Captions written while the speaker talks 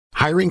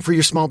Hiring for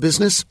your small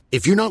business?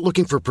 If you're not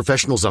looking for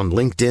professionals on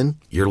LinkedIn,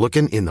 you're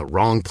looking in the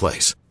wrong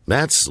place.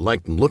 That's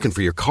like looking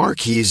for your car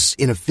keys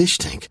in a fish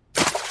tank.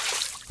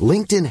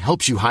 LinkedIn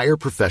helps you hire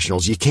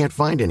professionals you can't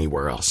find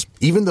anywhere else,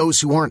 even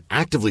those who aren't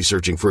actively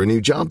searching for a new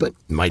job but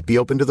might be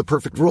open to the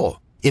perfect role.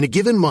 In a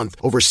given month,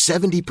 over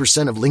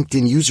 70% of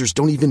LinkedIn users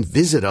don't even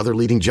visit other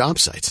leading job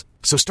sites.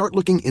 So start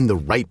looking in the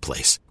right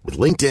place. With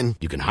LinkedIn,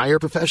 you can hire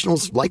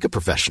professionals like a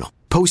professional.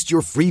 Post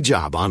your free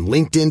job on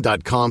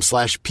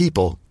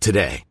linkedin.com/people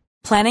today.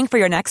 Planning for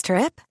your next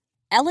trip?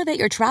 Elevate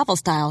your travel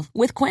style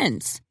with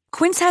Quince.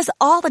 Quince has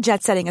all the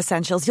jet-setting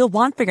essentials you'll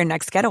want for your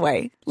next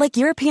getaway, like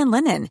European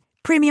linen,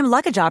 premium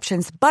luggage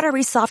options,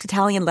 buttery soft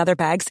Italian leather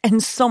bags,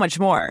 and so much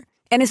more.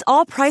 And is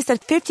all priced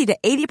at 50 to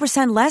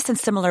 80% less than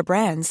similar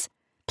brands.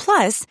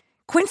 Plus,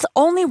 Quince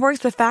only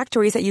works with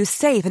factories that use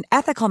safe and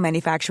ethical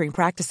manufacturing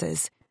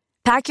practices.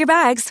 Pack your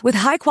bags with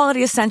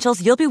high-quality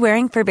essentials you'll be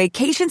wearing for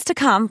vacations to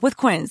come with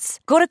Quince.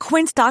 Go to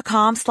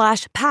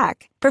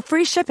quince.com/pack for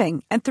free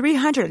shipping and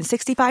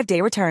 365-day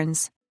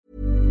returns.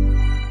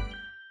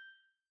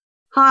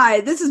 Hi,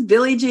 this is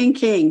Billie Jean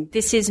King.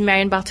 This is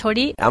Marion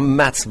Bartoli. I'm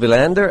Mats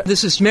Wilander.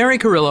 This is Mary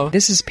Carrillo.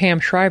 This is Pam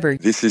Shriver.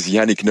 This is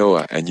Yannick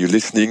Noah, and you're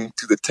listening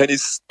to the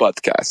Tennis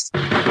Podcast.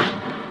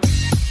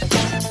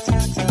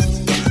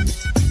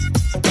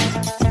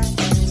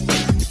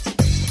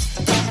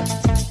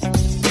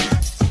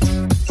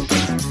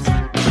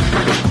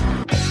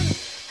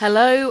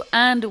 Hello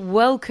and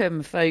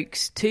welcome,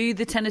 folks, to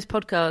the Tennis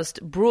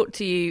Podcast, brought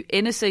to you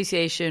in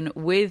association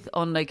with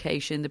On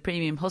Location, the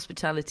premium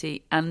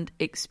hospitality and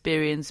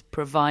experience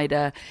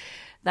provider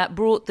that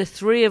brought the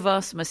three of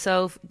us,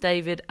 myself,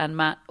 David and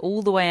Matt,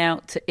 all the way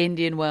out to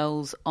Indian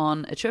Wells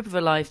on a trip of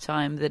a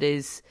lifetime that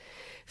is,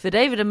 for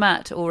David and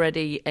Matt,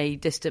 already a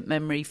distant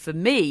memory. For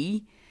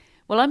me,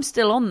 well, I'm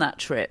still on that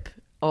trip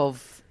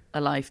of a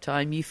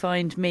lifetime. You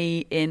find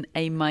me in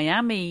a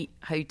Miami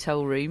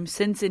hotel room.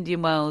 Since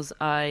Indian Wells,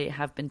 I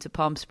have been to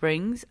Palm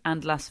Springs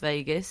and Las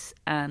Vegas,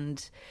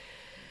 and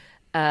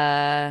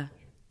yeah,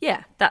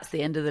 that's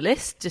the end of the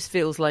list. Just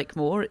feels like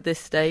more at this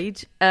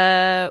stage.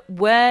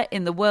 Where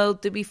in the world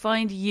did we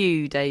find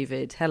you,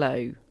 David?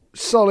 Hello.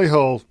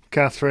 Solihull,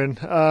 Catherine.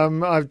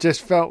 I've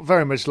just felt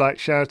very much like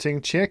shouting,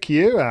 check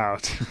you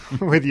out,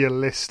 with your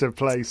list of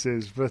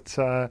places. But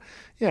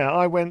yeah,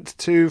 I went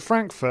to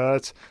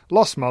Frankfurt,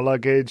 lost my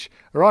luggage,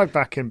 arrived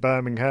back in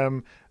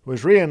Birmingham,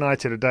 was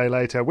reunited a day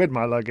later with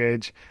my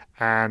luggage,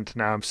 and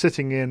now I'm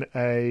sitting in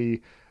a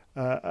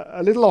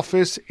little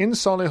office in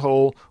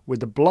Solihull with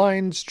the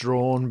blinds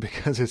drawn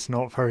because it's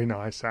not very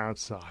nice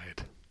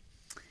outside.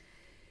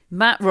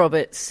 Matt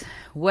Roberts,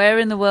 where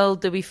in the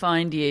world do we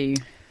find you?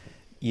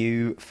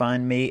 You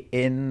find me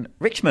in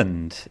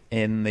Richmond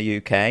in the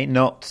UK,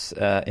 not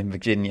in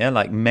Virginia,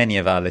 like many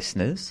of our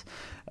listeners.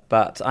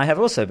 But I have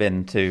also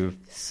been to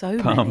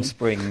Palm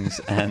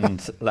Springs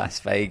and Las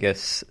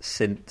Vegas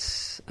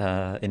since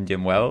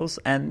Indian Wells.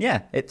 And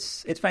yeah,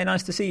 it's very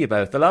nice to see you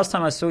both. The last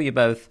time I saw you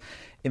both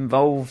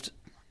involved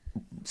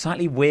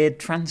slightly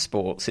weird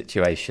transport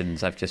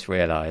situations, I've just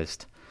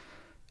realised.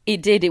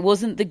 It did. It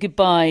wasn't the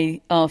goodbye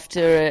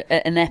after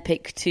an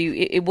epic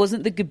two. It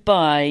wasn't the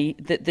goodbye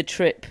that the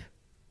trip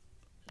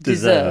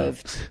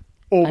deserved.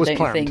 Or was I don't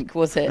planned. think,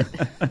 was it?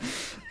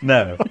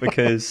 No,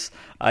 because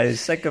I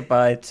said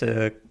goodbye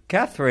to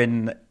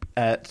Catherine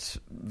at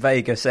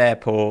Vegas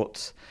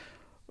Airport.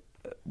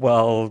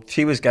 Well,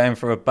 she was going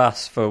for a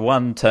bus for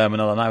one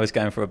terminal and I was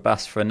going for a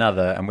bus for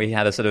another, and we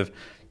had a sort of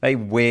very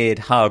weird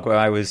hug where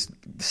I was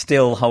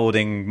still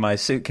holding my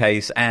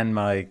suitcase and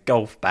my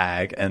golf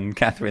bag, and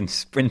Catherine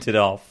sprinted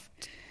off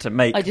to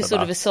make I just the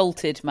sort of bus.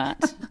 assaulted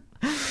Matt.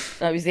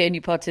 I was the only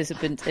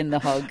participant in the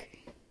hug.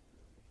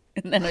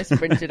 And then I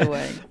sprinted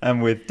away.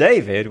 And with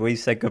David, we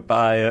said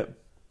goodbye at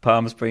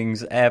Palm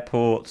Springs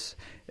Airport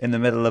in the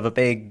middle of a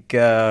big,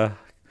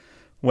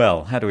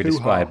 well, how do we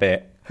describe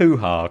it?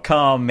 Hoo-ha,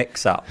 car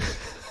mix-up.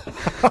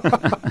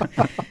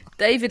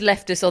 David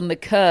left us on the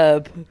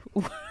curb.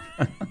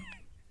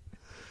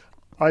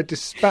 I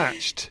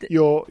dispatched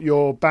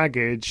your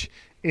baggage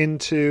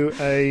into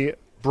a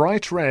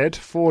bright red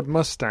Ford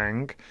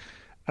Mustang,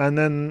 and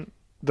then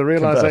the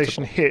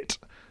realisation hit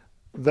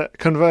that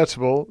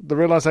convertible. The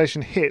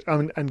realisation hit,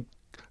 and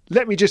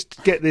let me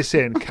just get this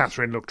in.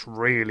 Catherine looked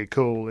really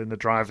cool in the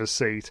driver's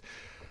seat,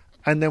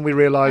 and then we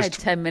realised I had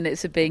 10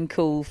 minutes of being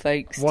cool,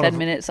 folks. 10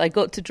 minutes. I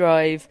got to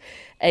drive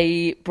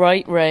a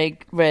bright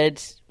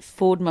red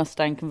Ford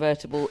Mustang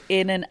convertible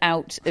in and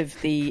out of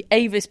the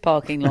Avis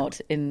parking lot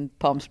in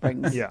Palm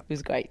Springs. Yeah. It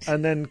was great.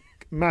 And then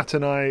Matt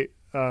and I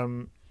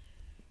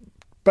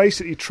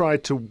basically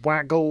tried to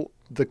waggle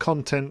the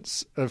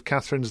contents of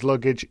Catherine's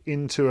luggage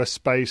into a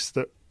space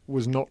that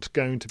was not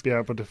going to be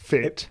able to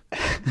fit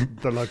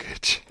the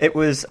luggage. It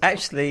was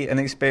actually an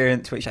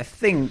experience which I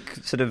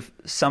think sort of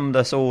summed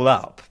us all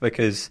up,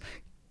 because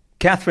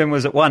Catherine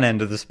was at one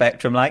end of the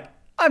spectrum like,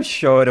 I'm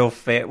sure it'll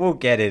fit, we'll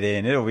get it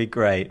in, it'll be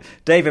great.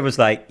 David was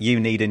like, you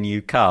need a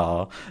new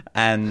car.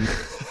 And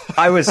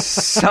I was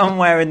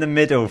somewhere in the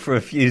middle for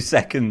a few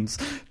seconds,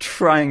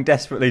 trying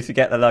desperately to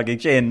get the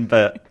luggage in,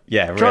 but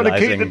yeah, trying to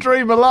keep the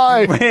dream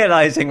alive.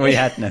 Realising we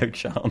had no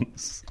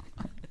chance.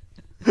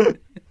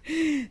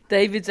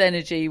 David's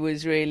energy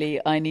was really,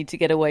 I need to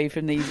get away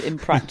from these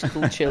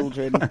impractical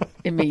children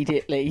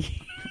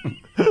immediately.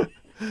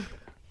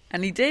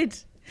 And he did.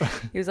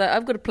 He was like,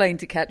 I've got a plane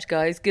to catch,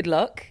 guys. Good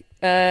luck.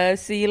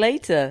 See you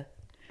later.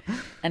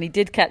 And he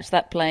did catch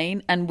that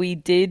plane, and we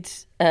did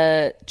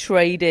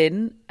trade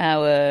in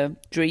our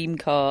dream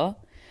car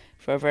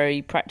for a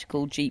very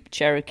practical Jeep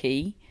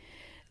Cherokee.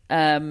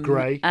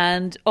 Grey.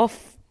 And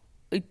off...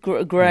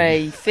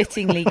 Grey,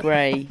 fittingly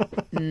grey.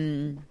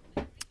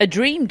 A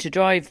dream to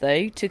drive,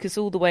 though. Took us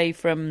all the way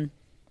from...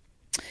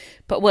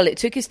 it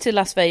took us to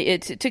Las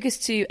Vegas. It took us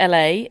to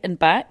LA and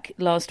back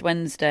last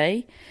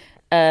Wednesday,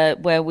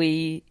 where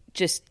we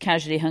just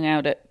casually hung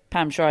out at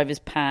Pam Shriver's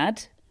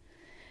pad.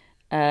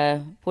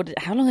 How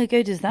long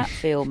ago does that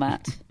feel,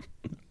 Matt?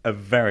 A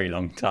very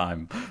long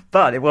time.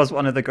 But it was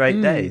one of the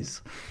great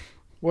days.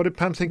 What did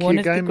Pam think of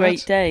your game, One of the great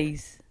Matt?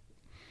 days.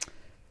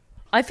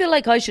 I feel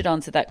like I should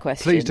answer that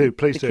question. Please do.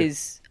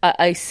 Because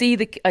I see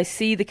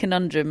the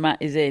conundrum Matt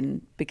is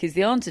in, because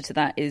the answer to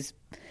that is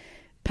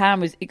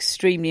Pam was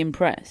extremely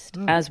impressed,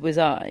 as was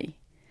I.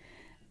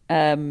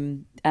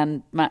 And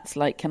Matt's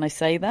like, can I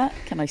say that?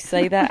 Can I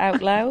say that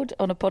out loud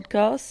on a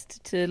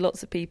podcast to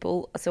lots of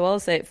people? So I'll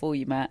say it for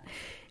you, Matt.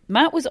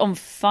 Matt was on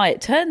fire.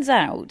 It turns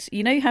out,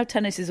 you know how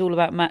tennis is all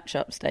about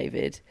matchups,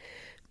 David?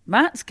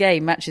 Matt's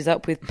game matches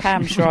up with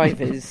Pam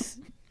Shriver's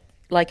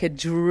like a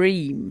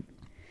dream.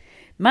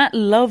 Matt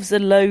loves a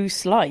low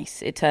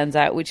slice, it turns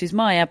out, which is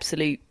my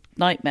absolute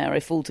nightmare. I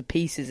fall to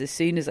pieces as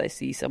soon as I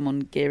see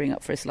someone gearing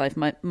up for a slice.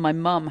 My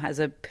mum has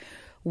a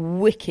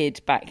wicked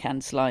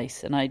backhand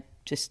slice, and I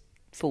just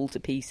fall to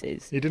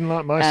pieces. You didn't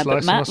like my slice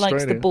but Matt in Australia.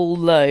 likes the ball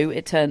low,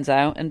 it turns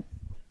out, and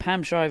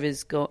Pam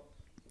Shriver's got,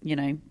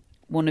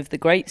 one of the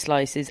great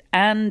slices,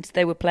 and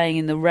they were playing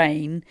in the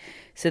rain,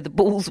 so the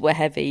balls were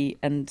heavy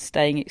and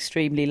staying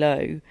extremely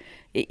low,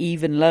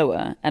 even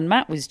lower, and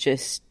Matt was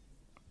just...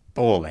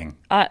 balling.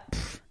 I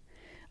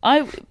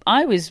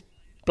was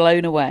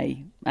blown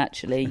away,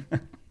 actually.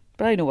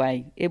 Blown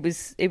away. It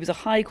was a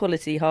high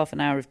quality half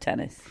an hour of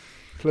tennis.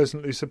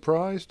 Pleasantly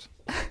surprised?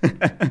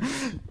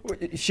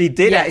 She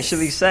did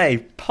actually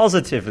say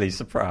positively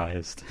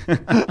surprised.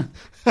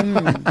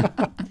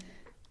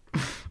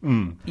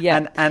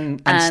 Yeah,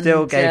 and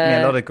still gave me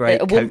a lot of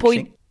great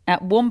coaching.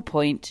 At one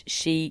point,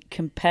 she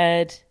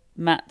compared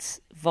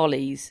Matt's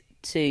volleys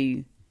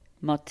to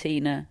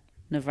Martina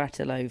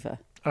Navratilova.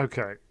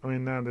 Okay, I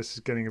mean, now this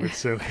is getting a bit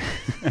silly.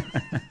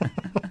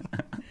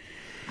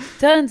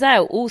 Turns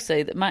out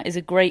also that Matt is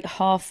a great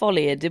half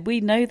volleyer. Did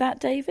we know that,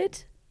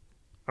 David?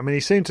 I mean,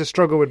 he seemed to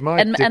struggle with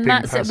my dipping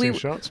passing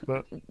shots,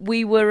 but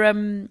we were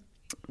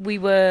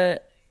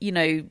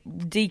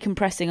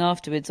decompressing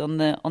afterwards on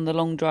the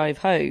long drive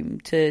home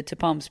to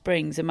Palm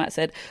Springs, and Matt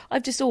said,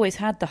 "I've just always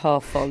had the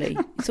half volley.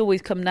 It's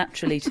always come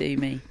naturally to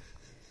me."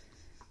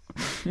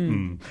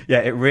 Yeah,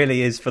 it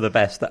really is for the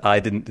best that I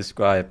didn't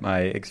describe my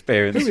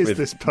experience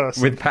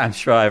with Pam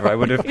Shriver. I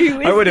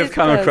would have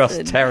come across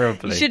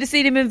terribly. You should have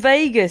seen him in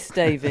Vegas,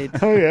 David.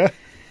 Oh yeah.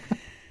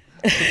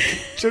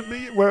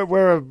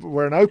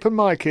 We're an open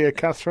mic here,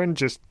 Catherine.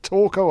 Just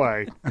talk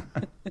away.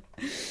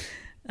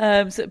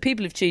 So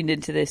people have tuned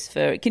into this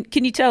for...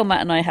 Can you tell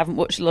Matt and I haven't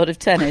watched a lot of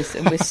tennis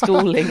and we're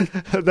stalling?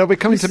 They'll be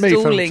coming to me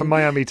for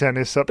Miami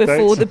tennis updates.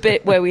 Before the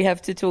bit where we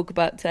have to talk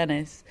about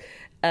tennis.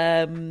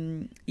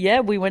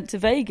 We went to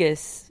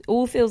Vegas.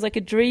 All feels like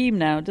a dream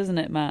now, doesn't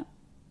it, Matt?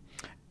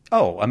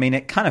 Oh, I mean,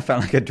 it kind of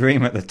felt like a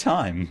dream at the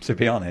time, to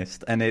be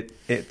honest. And it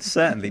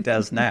certainly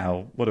does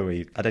now. What are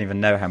we? I don't even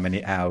know how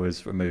many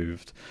hours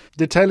removed.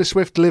 Did Taylor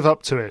Swift live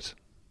up to it,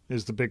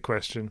 is the big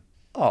question.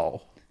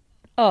 Oh.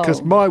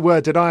 Because my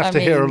word, did I have to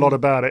hear a lot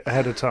about it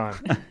ahead of time.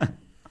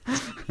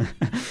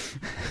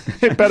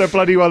 It better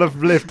bloody well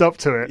have lived up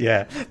to it.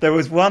 Yeah. There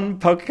was one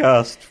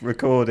podcast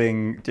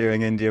recording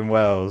during Indian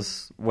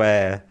Wells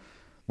where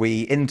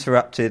we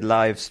interrupted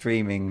live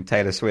streaming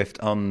Taylor Swift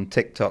on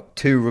TikTok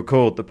to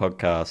record the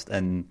podcast,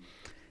 and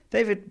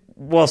David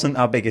wasn't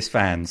our biggest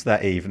fans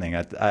that evening.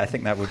 I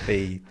think that would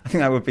be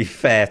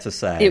fair to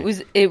say.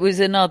 It was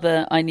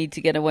another I need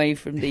to get away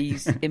from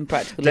these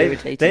impractical,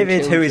 irritating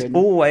David, who is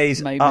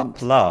always moment.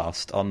 up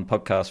last on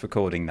podcast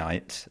recording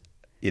night,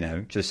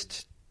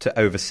 just to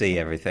oversee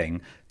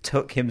everything,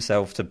 took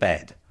himself to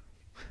bed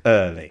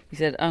early. He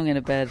said, "I'm going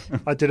to bed."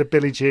 I did a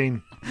Billie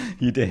Jean.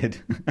 You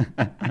did.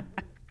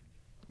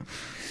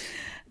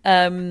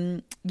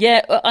 I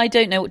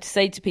don't know what to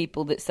say to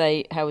people that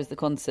say, "How was the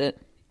concert?"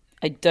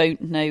 I don't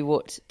know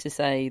what to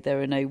say.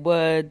 There are no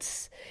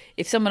words.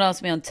 If someone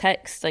asks me on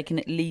text, I can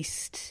at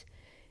least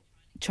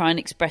try and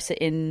express it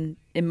in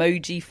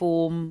emoji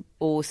form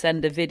or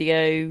send a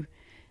video.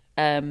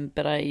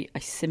 But I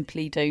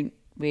simply don't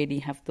really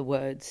have the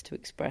words to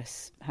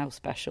express how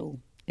special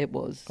it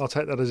was. I'll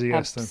take that as a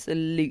yes then.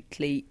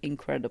 Absolutely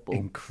incredible.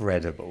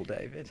 Incredible,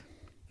 David.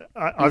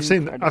 I've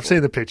seen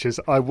the pictures.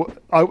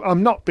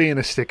 I'm not being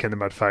a stick in the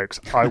mud, folks.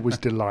 I was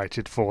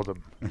delighted for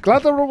them.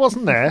 Glad that I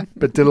wasn't there,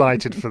 but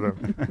delighted for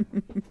them.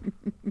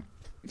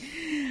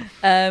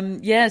 So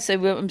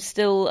I'm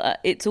still.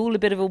 It's all a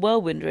bit of a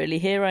whirlwind, really.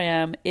 Here I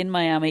am in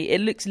Miami.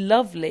 It looks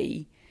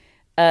lovely,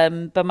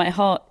 but my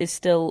heart is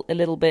still a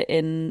little bit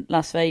in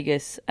Las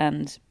Vegas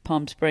and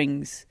Palm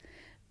Springs,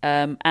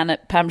 and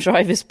at Pam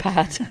Shriver's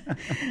pad,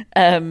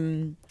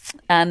 and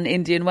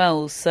Indian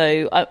Wells.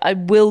 So I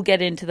will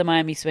get into the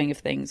Miami swing of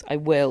things. I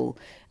will,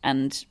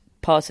 and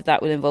part of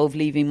that will involve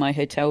leaving my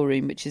hotel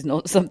room, which is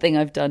not something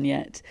I've done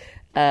yet.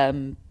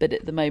 But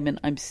at the moment,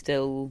 I'm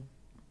still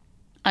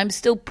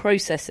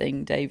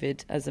processing,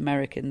 David, as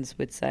Americans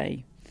would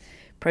say,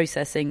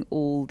 processing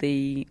all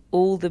the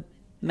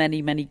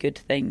many, many good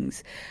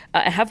things.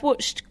 I have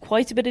watched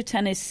quite a bit of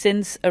tennis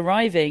since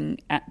arriving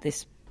at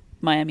this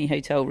Miami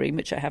hotel room,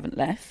 which I haven't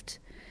left.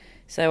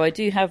 So I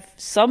do have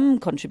some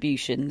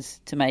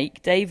contributions to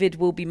make. David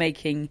will be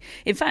making...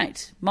 In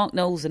fact, Mark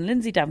Knowles and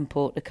Lindsay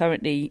Davenport are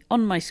currently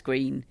on my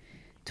screen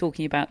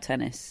talking about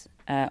tennis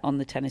on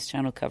the Tennis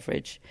Channel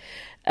coverage.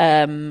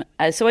 So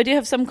I do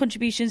have some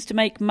contributions to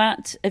make.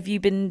 Matt, have you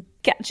been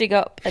catching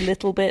up a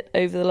little bit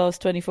over the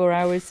last 24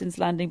 hours since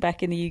landing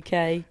back in the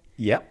UK?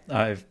 Yep,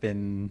 I've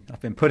been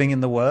putting in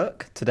the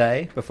work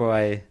today before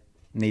I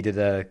needed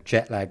a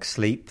jet lag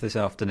sleep this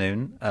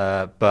afternoon.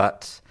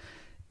 But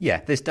yeah,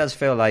 this does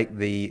feel like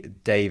the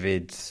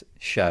David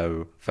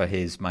show for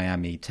his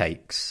Miami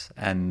takes.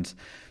 And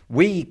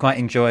we quite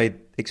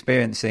enjoyed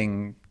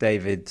experiencing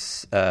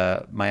David's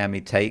Miami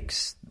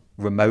takes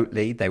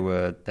remotely. There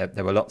were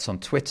lots on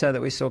Twitter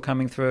that we saw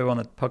coming through on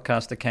the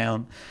podcast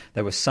account.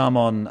 There were some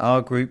on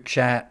our group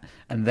chat,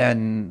 and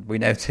then we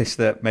noticed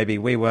that maybe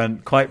we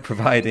weren't quite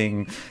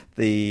providing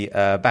the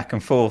back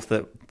and forth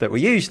that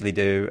we usually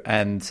do,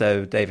 and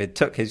so David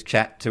took his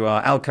chat to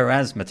our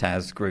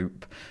Alcaraz-Mataz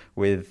group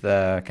with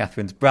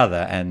Catherine's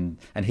brother, and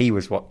he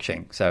was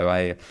watching. So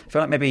I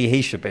feel like maybe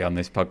he should be on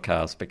this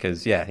podcast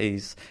because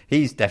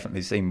he's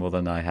definitely seen more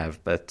than I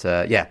have. But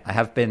I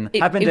have been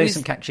doing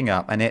some catching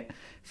up, and it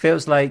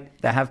feels like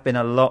there have been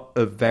a lot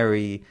of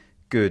very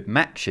good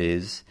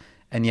matches,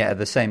 and yet at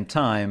the same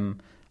time,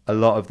 a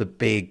lot of the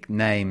big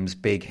names,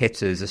 big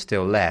hitters are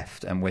still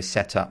left, and we're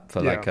set up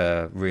for like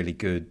a really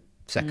good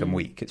second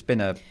week. It's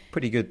been a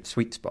pretty good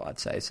sweet spot, I'd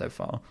say, so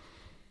far.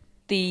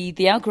 The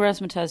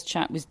Alcaraz-Mataz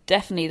chat was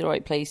definitely the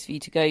right place for you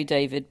to go,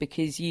 David,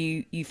 because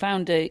you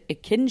found a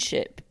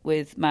kinship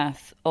with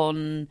Math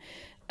on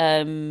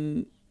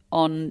Dusan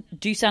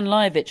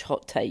Lajovic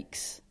hot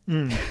takes.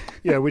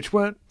 Yeah, which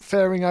weren't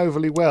faring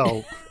overly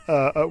well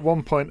at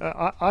one point.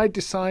 I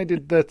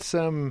decided that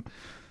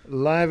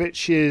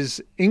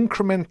Lajovic's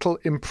incremental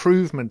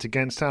improvement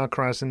against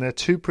Alcaraz in their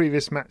two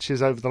previous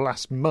matches over the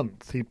last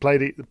month. He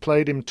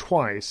played him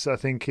twice, I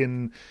think,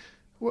 in...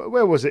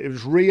 Where was it? It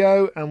was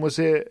Rio, and where's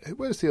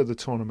the other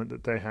tournament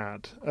that they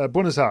had?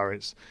 Buenos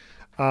Aires.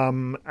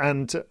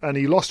 And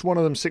he lost one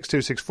of them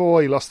 6-2,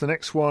 6-4. He lost the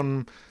next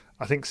one,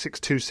 I think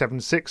 6-2,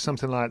 7-6,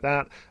 something like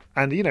that.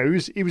 And, he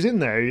was in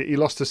there. He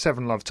lost a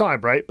 7-love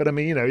tiebreak, but,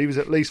 he was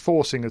at least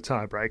forcing a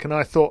tiebreak. And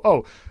I thought,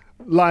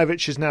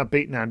 Lajovic has now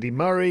beaten Andy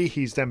Murray.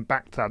 He's then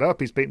backed that up.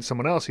 He's beaten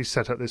someone else. He's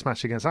set up this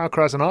match against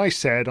Alcaraz. And I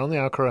said on the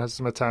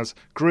Alcaraz-Mataz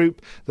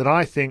group that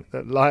I think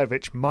that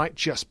Lajovic might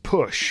just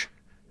push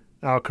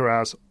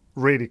Alcaraz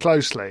really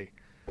closely.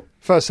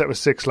 First set was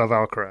 6-love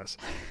Alcaraz.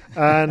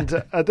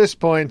 And at this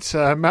point,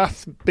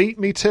 Math beat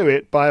me to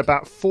it by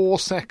about 4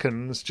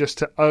 seconds just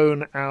to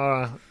own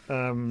our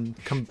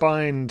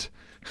combined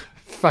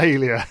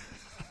failure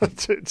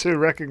to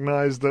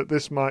recognise that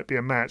this might be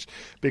a match,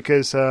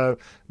 because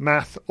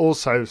Math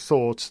also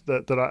thought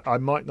that I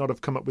might not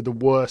have come up with the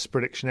worst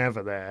prediction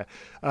ever there.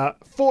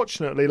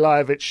 Fortunately,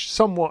 Lajovic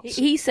somewhat...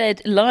 He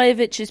said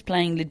Lajovic is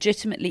playing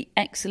legitimately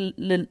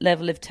excellent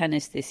level of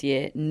tennis this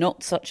year.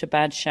 Not such a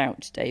bad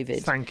shout,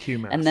 David. Thank you,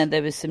 Math. And then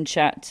there was some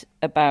chat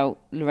about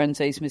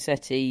Lorenzo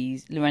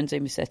Sonego's...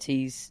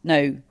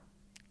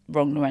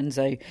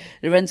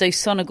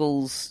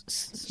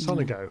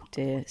 Sonego.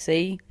 Dear,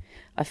 see?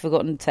 I've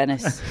forgotten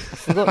tennis.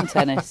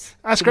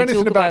 Ask her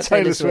anything about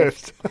Taylor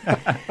Swift.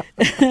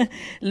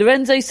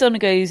 Lorenzo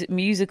Sonego's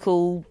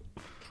musical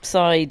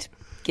side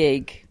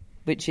gig,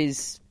 which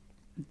has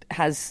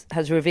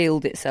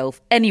revealed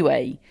itself.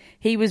 Anyway,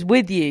 he was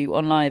with you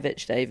on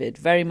Lajovic, David.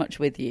 Very much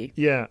with you.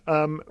 Yeah.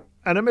 And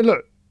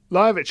look,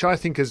 Lajovic, I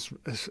think,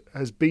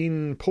 has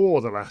been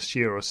poor the last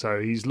year or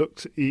so.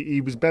 He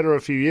was better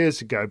a few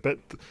years ago, but...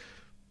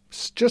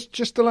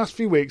 Just the last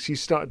few weeks, he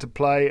started to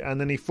play, and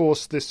then he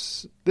forced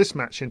this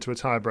match into a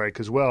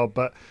tiebreak as well.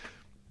 But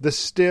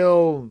there's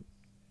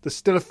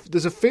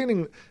a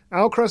feeling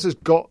Alcaraz has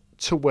got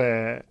to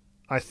where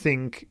I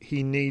think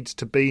he needs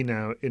to be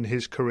now in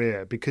his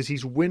career, because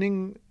he's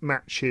winning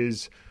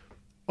matches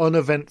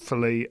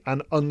uneventfully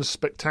and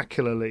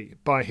unspectacularly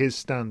by his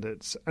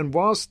standards. And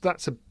whilst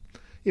that's a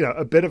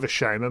bit of a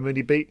shame. I mean,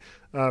 he beat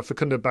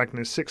Facundo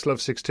Bagnis 6-love,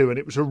 6-2, and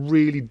it was a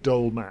really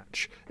dull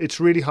match. It's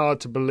really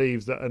hard to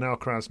believe that an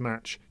Alcaraz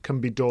match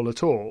can be dull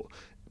at all.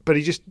 but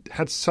he just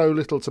had so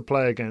little to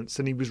play against,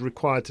 and he was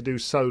required to do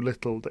so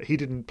little that he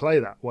didn't play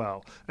that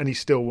well, and he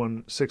still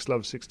won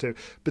 6-love, 6-2.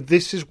 But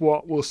this is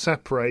what will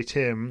separate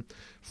him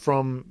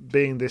from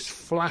being this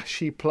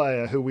flashy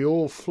player who we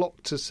all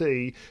flock to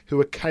see,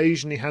 who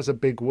occasionally has a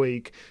big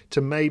week,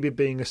 to maybe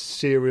being a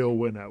serial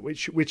winner,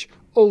 which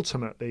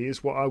ultimately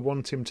is what I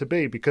want him to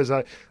be, because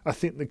I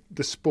think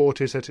the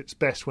sport is at its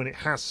best when it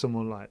has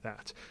someone like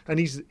that, and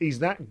he's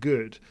that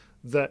good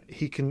that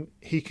he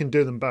can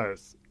do them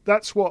both.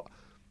 That's what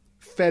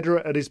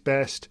Federer at his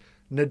best,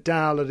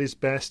 Nadal at his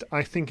best.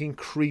 I think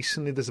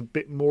increasingly there's a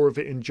bit more of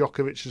it in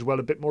Djokovic as well,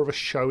 a bit more of a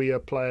showier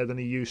player than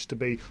he used to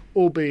be,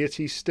 albeit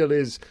he still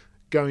is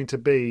going to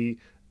be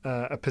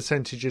a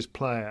percentages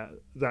player.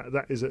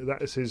 That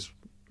is his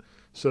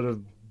sort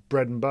of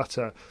bread and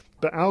butter.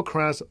 But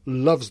Alcaraz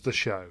loves the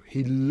show.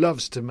 He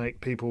loves to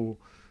make people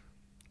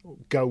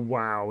go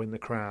wow in the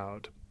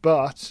crowd.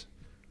 But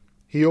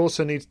he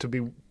also needs to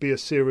be a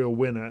serial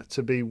winner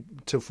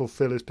to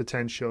fulfil his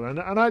potential. And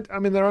I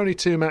mean, there are only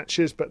 2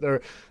 matches, but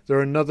there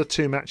are another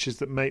 2 matches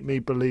that make me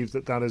believe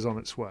that is on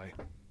its way.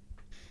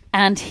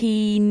 And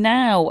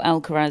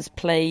Alcaraz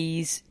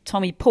plays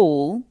Tommy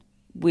Paul,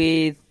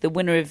 with the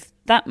winner of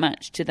that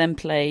match to then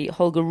play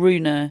Holger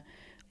Rune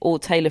or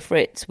Taylor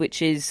Fritz,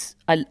 which is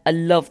I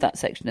love that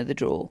section of the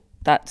draw.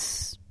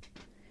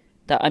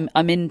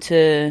 I'm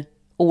into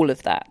all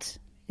of that.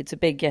 It's a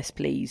big yes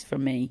please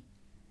from me.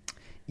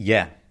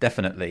 Yeah,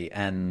 definitely.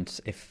 And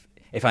if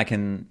I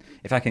can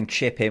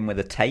chip in with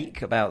a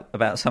take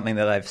about something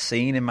that I've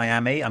seen in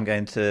Miami, I'm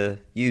going to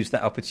use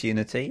that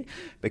opportunity,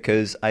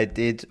 because I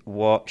did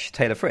watch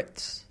Taylor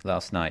Fritz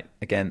last night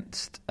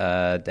against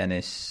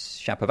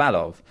Denis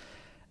Shapovalov,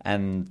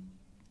 and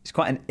it's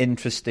quite an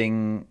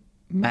interesting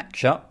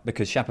matchup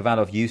because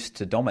Shapovalov used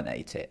to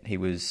dominate it. He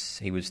was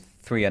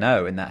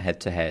 3-0 in that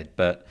head-to-head,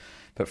 but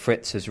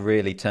Fritz has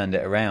really turned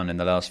it around in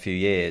the last few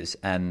years,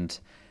 and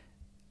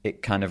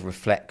it kind of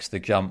reflects the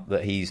jump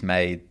that he's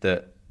made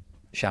that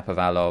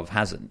Shapovalov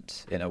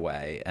hasn't, in a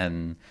way.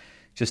 And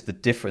just the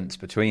difference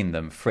between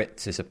them.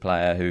 Fritz is a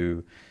player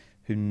who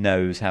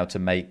knows how to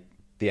make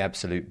the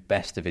absolute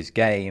best of his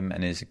game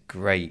and is a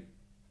great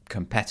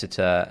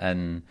competitor.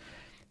 And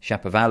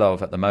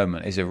Shapovalov at the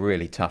moment is a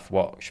really tough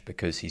watch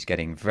because he's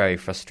getting very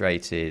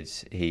frustrated.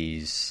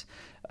 He's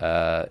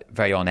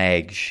very on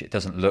edge. It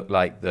doesn't look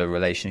like the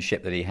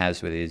relationship that he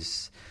has with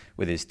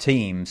his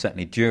team,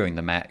 certainly during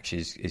the match,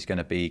 is going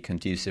to be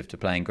conducive to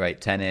playing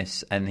great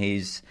tennis. And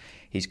he's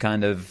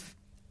kind of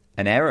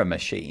an error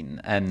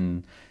machine.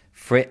 And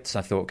Fritz,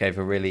 I thought, gave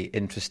a really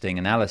interesting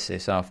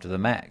analysis after the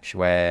match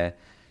where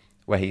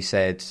he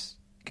said,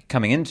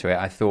 coming into it,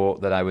 I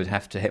thought that I would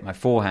have to hit my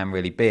forehand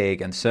really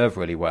big and serve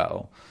really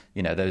well.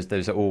 You know,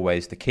 those are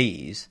always the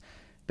keys.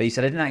 But he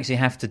said I didn't actually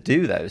have to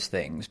do those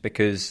things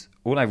because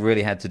all I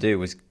really had to do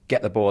was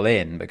get the ball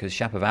in, because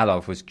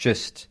Shapovalov was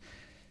just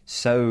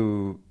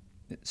so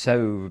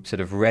sort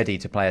of ready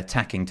to play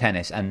attacking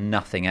tennis and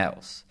nothing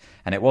else.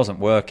 And it wasn't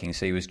working,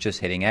 so he was just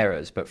hitting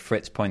errors. But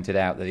Fritz pointed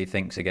out that he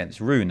thinks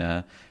against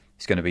Rune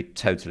it's going to be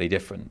totally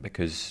different,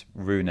 because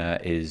Rune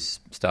is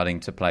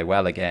starting to play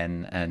well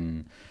again,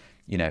 and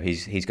you know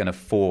he's going to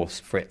force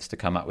Fritz to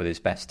come up with his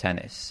best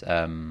tennis.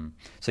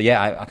 So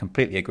yeah, I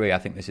completely agree. I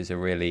think this is a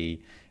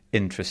really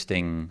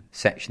interesting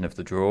section of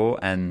the draw,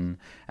 and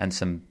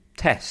some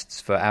tests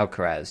for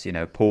Alcaraz. You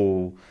know,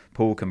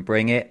 Paul can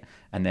bring it,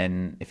 and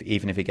then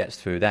even if he gets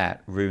through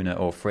that, Rune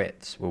or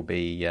Fritz will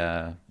be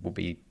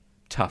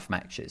tough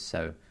matches.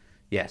 So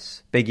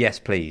yes, big yes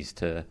please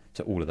to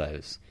all of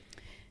those.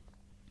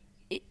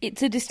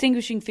 It's a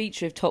distinguishing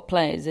feature of top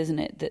players, isn't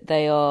it, that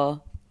they are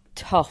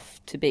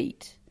tough to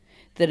beat,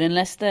 that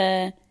unless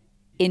they're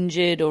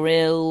injured or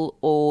ill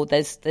or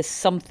there's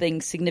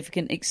something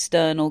significant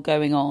external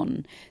going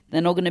on,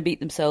 they're not going to beat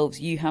themselves.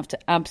 You have to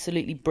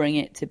absolutely bring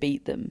it to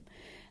beat them.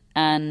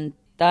 And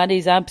that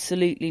is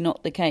absolutely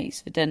not the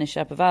case for Denis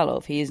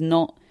Shapovalov. He is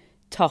not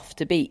tough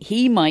to beat.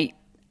 He might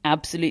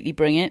absolutely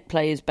bring it,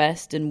 play his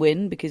best and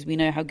win, because we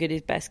know how good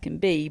his best can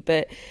be,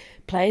 but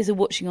players are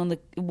walking on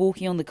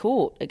the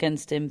court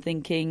against him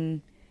thinking,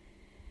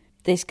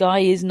 this guy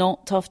is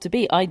not tough to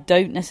beat. I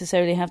don't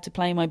necessarily have to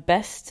play my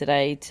best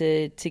today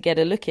to get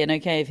a look in.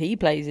 Okay, if he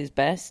plays his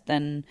best,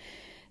 then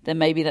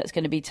maybe that's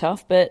going to be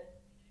tough.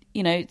 But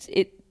you know,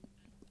 it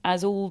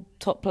as all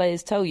top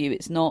players tell you,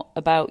 it's not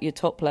about your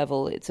top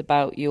level. It's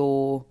about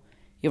your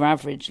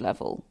average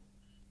level.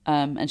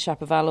 And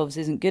Shapovalov's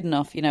isn't good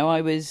enough. You know,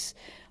 I was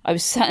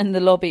sat in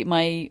the lobby.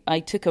 I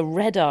took a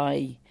red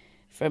eye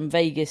from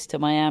Vegas to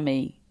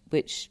Miami,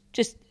 which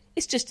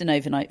it's just an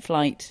overnight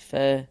flight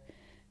for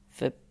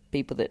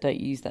people that don't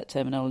use that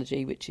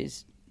terminology, which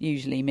is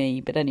usually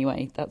me. But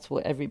anyway, that's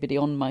what everybody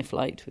on my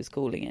flight was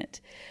calling it.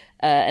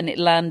 And it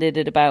landed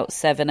at about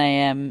 7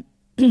 a.m.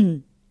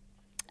 and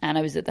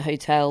I was at the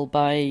hotel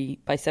by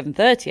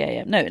 7:30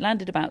 a.m. No, it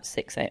landed about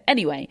 6 a.m.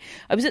 Anyway,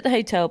 I was at the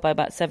hotel by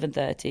about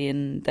 7:30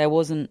 and there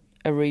wasn't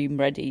a room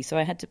ready. So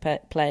I had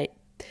to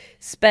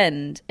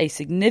spend a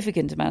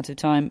significant amount of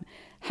time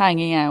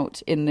hanging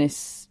out in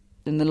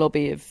the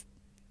lobby of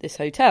this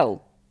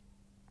hotel.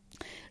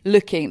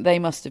 they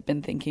must have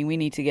been thinking, we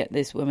need to get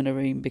this woman a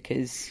room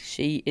because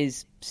she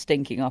is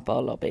stinking up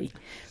our lobby.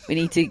 We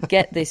need to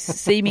get this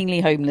seemingly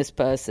homeless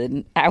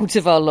person out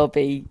of our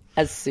lobby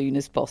as soon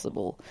as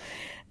possible.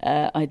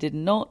 I did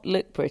not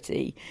look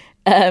pretty.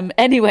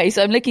 Anyway,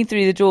 so I'm looking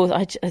through the drawers.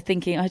 I'm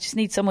thinking, I just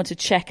need someone to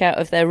check out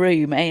of their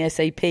room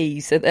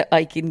ASAP so that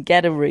I can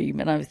get a room.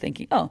 And I was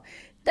thinking,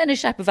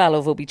 Denis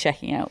Shapovalov will be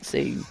checking out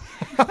soon.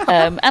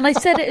 And I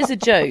said it as a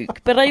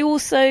joke, but I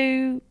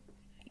also...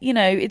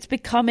 it's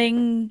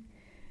becoming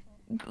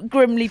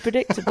grimly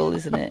predictable,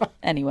 isn't it?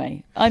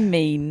 Anyway, I'm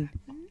mean.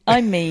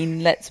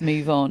 Let's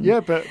move on. Yeah,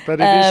 but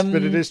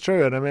it is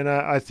true, and I mean,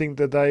 I think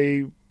that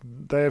they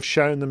have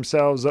shown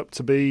themselves up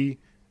to be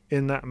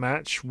in that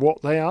match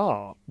what they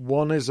are.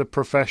 One is a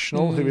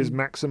professional who is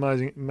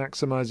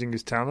maximizing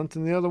his talent,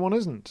 and the other one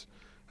isn't.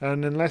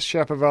 And unless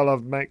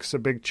Shapovalov makes a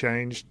big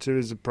change to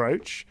his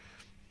approach,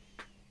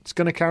 it's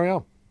going to carry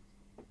on.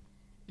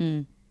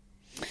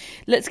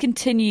 Let's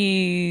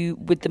continue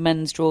with the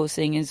men's draw,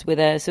 seeing as we're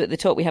there. So at the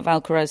top we have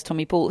Alcaraz,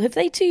 Tommy Paul. Have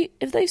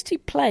those two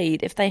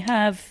played? If they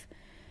have,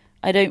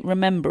 I don't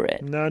remember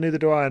it. No, neither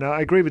do I. No,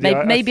 I agree with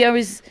you. Maybe I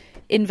was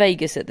in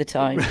Vegas at the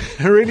time.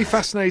 A really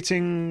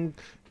fascinating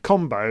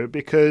combo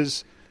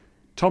because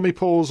Tommy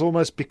Paul's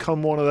almost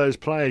become one of those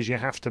players you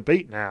have to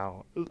beat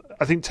now.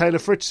 I think Taylor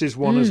Fritz is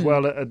one as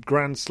well at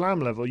Grand Slam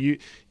level.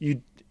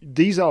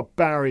 These are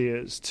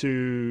barriers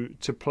to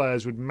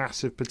players with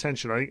massive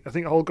potential. I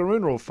think Holger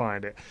Rune will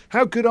find it.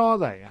 How good are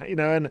they?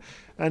 And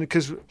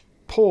because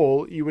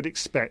Paul, you would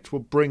expect, will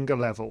bring a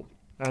level,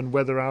 and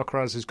whether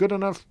Alcaraz is good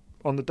enough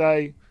on the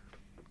day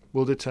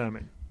will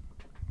determine.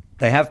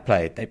 They have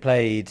played. They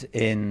played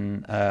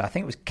in I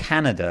think it was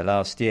Canada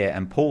last year,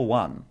 and Paul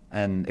won.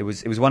 And it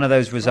was one of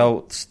those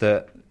results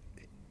that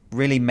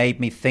really made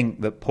me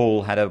think that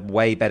Paul had a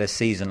way better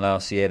season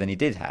last year than he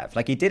did have.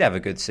 Like, he did have a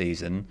good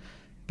season,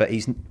 but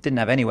he didn't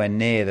have anywhere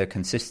near the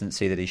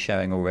consistency that he's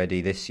showing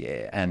already this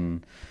year.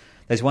 And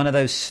there's one of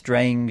those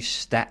strange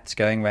stats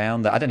going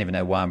around that I don't even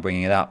know why I'm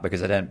bringing it up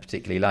because I don't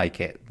particularly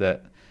like it,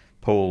 that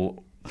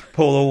Paul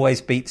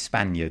always beats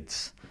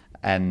Spaniards,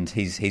 and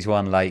he's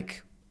won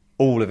like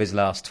all of his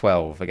last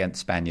 12 against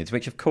Spaniards,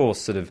 which of course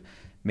sort of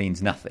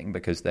means nothing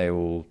because they can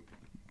all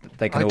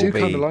be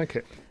kind of like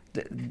it.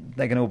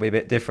 They can all be a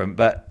bit different,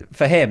 but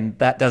for him,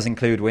 that does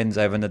include wins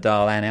over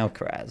Nadal and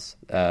Alcaraz.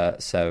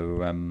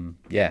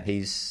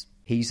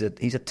 He's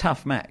a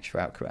tough match for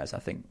Alcaraz, I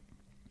think.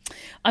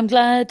 I'm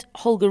glad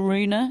Holger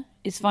Rune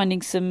is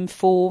finding some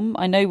form.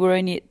 I know we're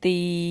only at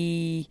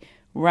the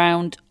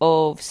round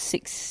of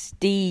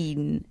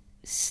 16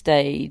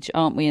 stage,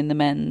 aren't we, in the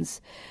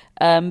men's?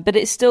 But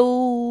it's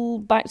still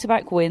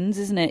back-to-back wins,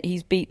 isn't it?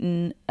 He's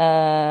beaten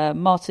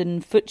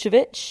Martin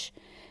Fucsovics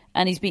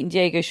and he's beaten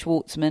Diego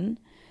Schwartzman.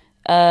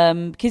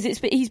 Because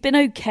he's been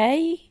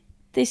okay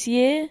this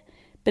year,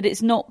 but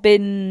it's not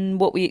been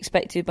what we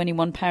expected when he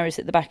won Paris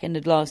at the back end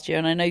of last year.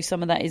 And I know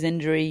some of that is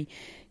injury.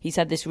 He's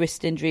had this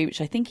wrist injury, which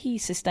I think he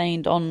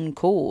sustained on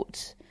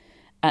court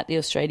at the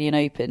Australian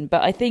Open.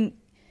 But I think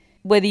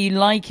whether you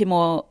like him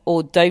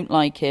or don't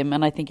like him,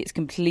 and I think it's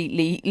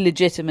completely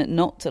legitimate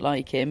not to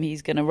like him,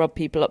 he's going to rub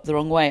people up the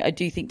wrong way. I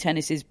do think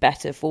tennis is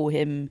better for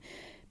him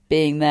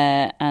being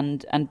there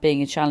and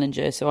being a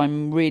challenger. So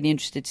I'm really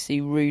interested to see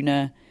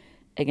Rune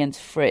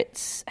against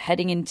Fritz.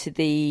 Heading into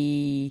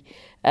the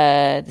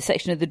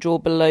section of the draw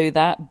below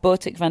that,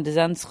 Botic van der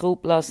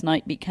Zandschulp last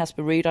night beat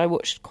Casper Ruud. I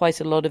watched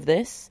quite a lot of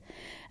this,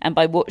 and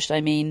by watched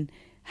I mean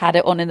had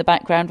it on in the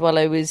background while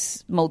I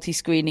was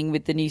multi-screening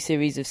with the new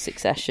series of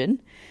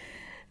Succession.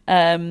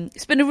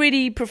 It's been a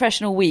really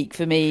professional week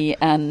for me,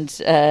 and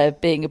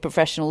being a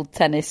professional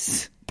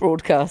tennis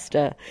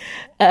broadcaster.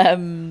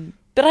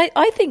 But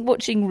I think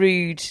watching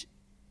Ruud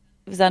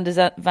van der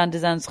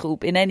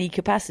Zandschulp in any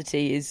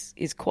capacity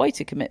is quite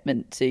a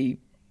commitment to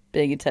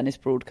being a tennis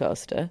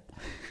broadcaster,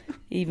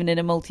 even in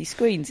a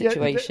multi-screen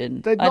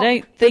situation. I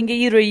don't think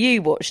either of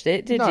you watched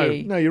it, did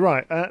you? No, you're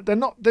right. They'd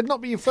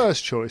not be your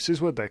first choices,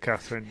 would they,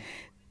 Catherine?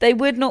 They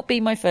would not be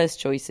my first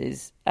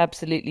choices.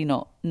 Absolutely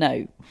not.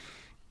 No.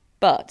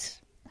 But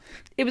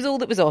it was all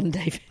that was on,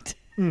 David.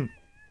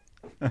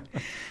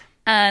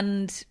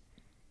 And,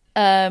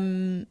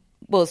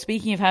 well,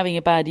 speaking of having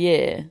a bad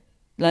year,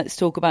 let's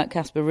talk about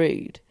Casper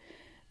Ruud.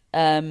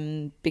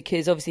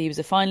 Because obviously he was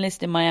a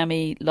finalist in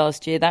Miami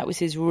last year. That was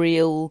his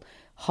real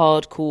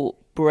hardcore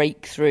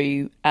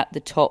breakthrough at the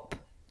top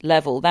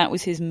level. That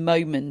was his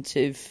moment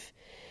of,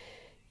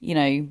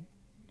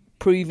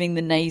 proving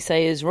the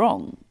naysayers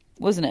wrong,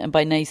 wasn't it? And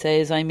by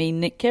naysayers, I mean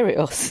Nick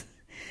Kyrgios.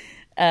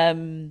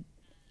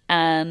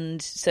 And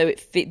so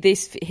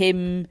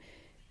him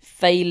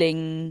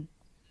failing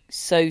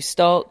so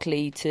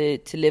starkly to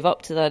live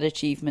up to that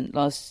achievement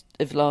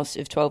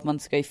of 12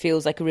 months ago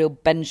feels like a real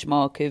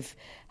benchmark of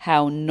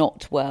how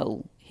not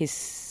well his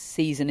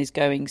season is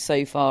going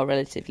so far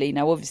relatively.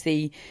 Now,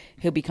 obviously,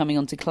 he'll be coming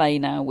onto clay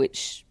now,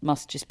 which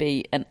must just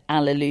be an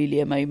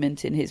alleluia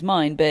moment in his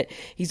mind. But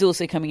he's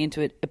also coming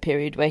into a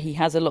period where he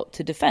has a lot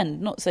to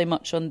defend, not so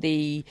much on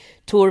the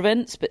tour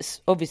events,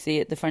 but obviously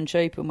at the French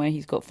Open where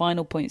he's got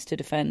final points to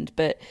defend.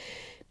 But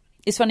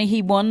it's funny,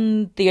 he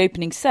won the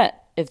opening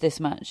set of this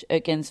match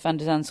against Van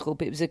de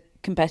Zandschulp. It was a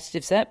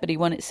competitive set, but he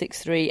won it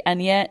 6-3,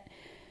 and yet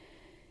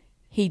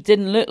he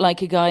didn't look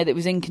like a guy that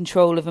was in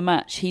control of a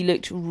match. He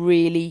looked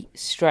really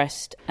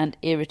stressed and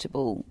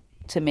irritable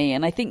to me,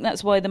 and I think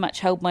that's why the match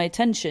held my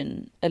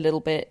attention a little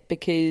bit,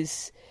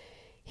 because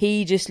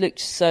he just looked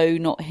so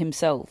not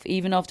himself.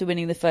 Even after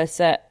winning the first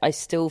set, I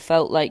still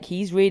felt like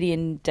he's really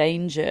in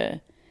danger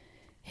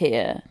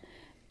here.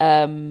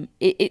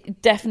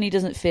 It definitely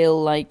doesn't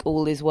feel like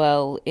all is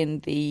well in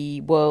the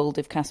world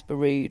of Casper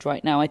Ruud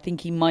right now. I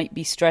think he might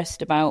be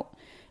stressed about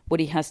what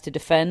he has to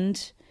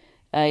defend.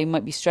 He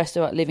might be stressed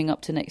about living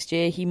up to next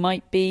year. He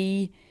might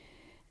be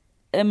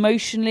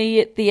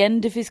emotionally at the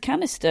end of his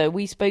canister.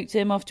 We spoke to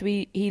him after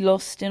he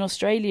lost in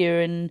Australia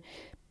and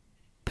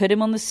put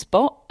him on the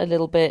spot a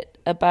little bit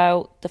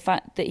about the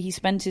fact that he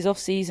spent his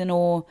off-season,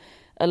 or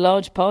a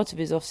large part of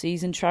his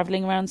off-season,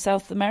 travelling around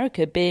South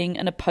America, being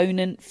an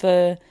opponent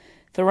for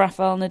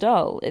Rafael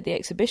Nadal at the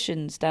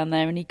exhibitions down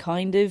there. And he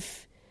kind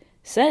of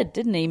said,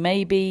 didn't he,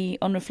 maybe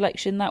on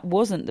reflection that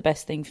wasn't the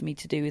best thing for me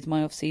to do with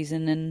my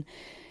off-season. And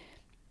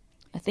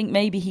I think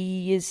maybe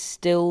he is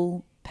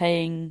still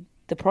paying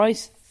the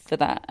price for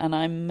that, and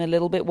I'm a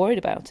little bit worried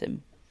about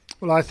him.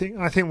 Well, I think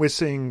we're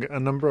seeing a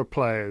number of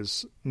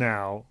players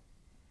now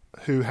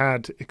who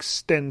had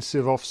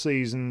extensive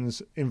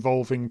off-seasons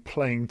involving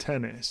playing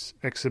tennis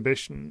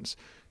exhibitions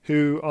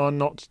who are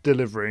not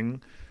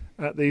delivering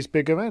at these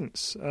big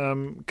events.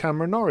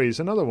 Cameron Norrie is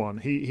another one.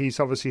 He's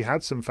obviously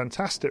had some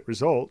fantastic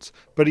results,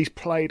 but he's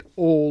played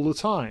all the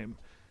time.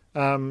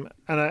 And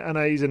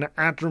he's an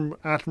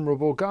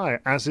admirable guy,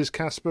 as is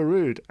Casper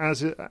Ruud,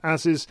 as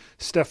is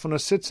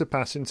Stefanos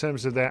Tsitsipas in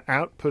terms of their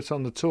output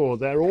on the tour.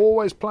 They're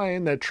always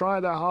playing, they try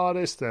their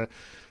hardest, they're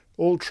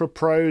ultra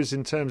pros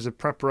in terms of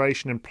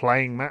preparation and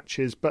playing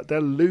matches, but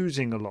they're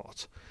losing a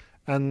lot.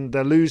 And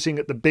they're losing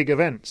at the big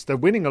events. They're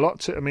winning a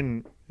lot too. I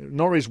mean,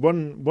 Norrie's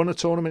won a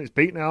tournament, he's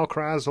beaten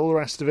Alcaraz, all the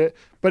rest of it,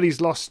 but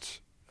he's lost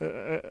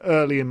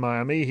early in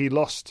Miami. He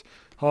lost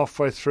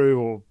halfway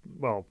through,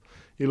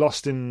 he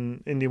lost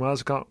in Indian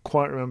Wells. I can't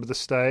quite remember the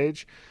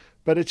stage.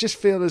 But it just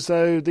feels as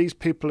though these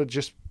people are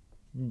just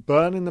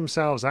burning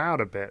themselves out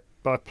a bit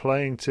by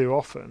playing too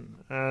often.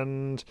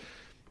 And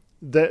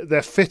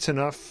they're fit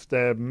enough,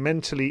 they're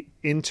mentally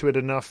into it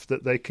enough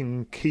that they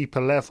can keep a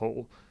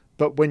level.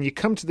 But when you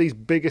come to these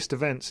biggest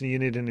events and you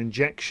need an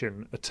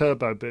injection, a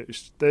turbo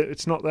boost,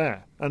 it's not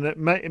there. And it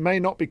may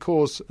not be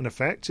cause and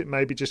effect. It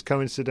may be just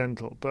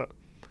coincidental. But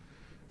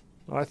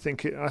I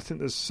think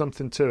there's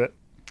something to it.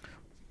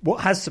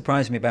 What has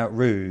surprised me about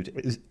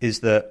Ruud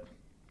is that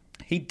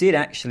he did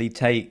actually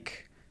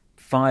take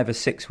 5 or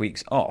 6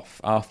 weeks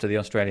off after the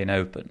Australian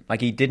Open. Like,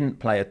 he didn't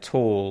play at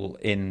all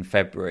in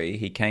February.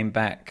 He came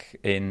back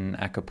in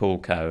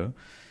Acapulco,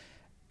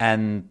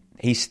 and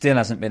he still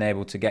hasn't been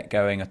able to get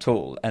going at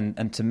all.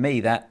 And to me,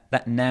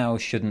 that now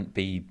shouldn't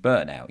be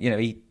burnout. You know,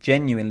 he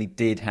genuinely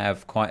did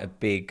have quite a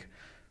big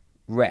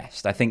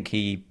rest. I think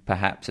he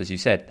perhaps, as you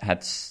said,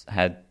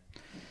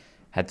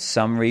 had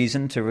some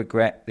reason to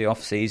regret the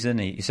off-season.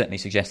 He certainly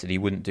suggested he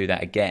wouldn't do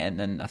that again,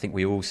 and I think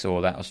we all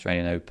saw that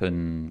Australian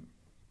Open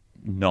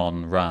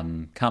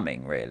non-run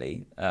coming,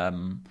 really.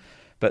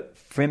 But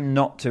for him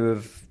not to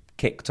have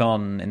kicked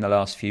on in the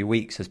last few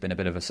weeks has been a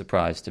bit of a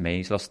surprise to me.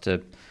 He's lost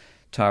to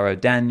Taro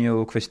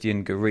Daniel,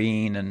 Christian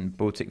Garin and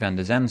Botic van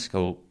der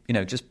Zandschulp,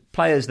 just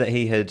players that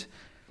he had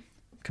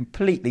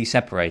completely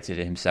separated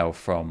himself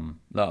from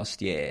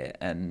last year,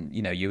 and,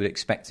 you would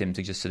expect him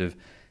to just sort of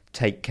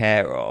take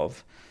care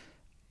of.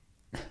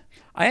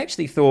 I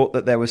actually thought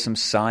that there were some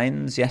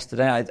signs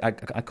yesterday. I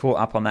caught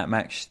up on that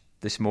match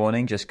this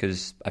morning just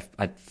because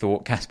I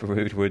thought Casper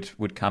Ruud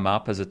would come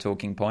up as a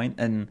talking point,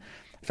 and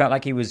felt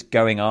like he was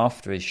going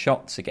after his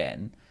shots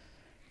again.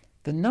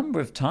 The number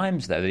of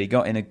times, though, that he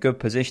got in a good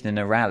position in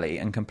a rally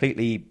and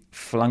completely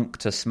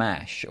flunked a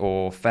smash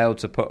or failed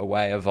to put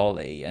away a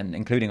volley, and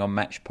including on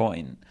match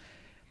point,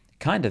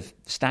 kind of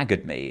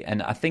staggered me.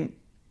 And I think,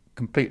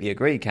 completely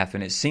agree,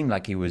 Catherine, it seemed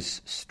like he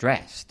was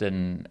stressed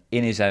and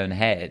in his own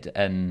head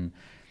and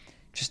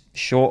just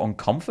short on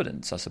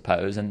confidence, I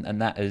suppose,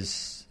 and that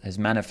has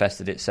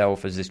manifested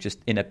itself as this just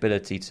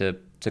inability to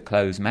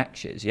close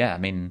matches. Yeah, I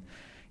mean,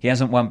 he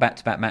hasn't won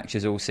back-to-back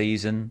matches all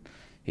season.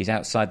 He's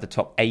outside the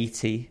top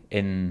 80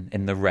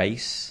 in the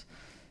race.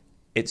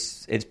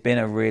 It's been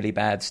a really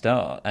bad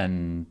start,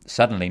 and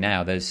suddenly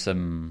now there's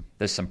some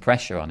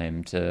pressure on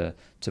him to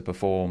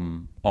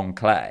perform on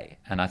clay.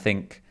 And I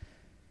think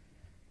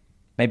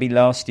maybe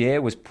last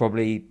year was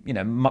probably,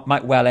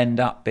 might well end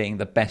up being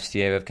the best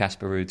year of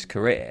Casper Ruud's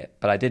career,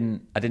 but I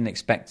didn't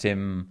expect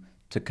him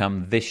to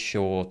come this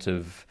short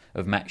of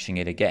matching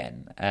it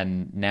again.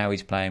 And now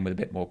he's playing with a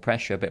bit more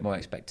pressure, a bit more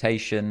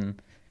expectation.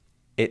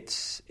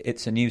 It's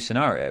a new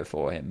scenario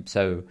for him.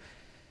 So,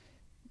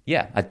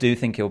 yeah, I do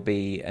think he'll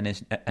be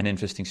an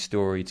interesting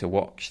story to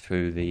watch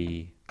through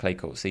the clay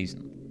court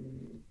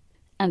season.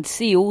 And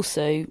see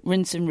also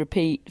rinse and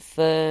repeat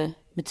for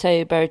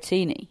Matteo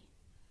Berrettini,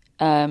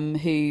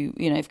 who,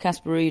 if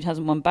Casper Ruud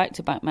hasn't won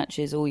back-to-back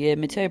matches all year,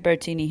 Matteo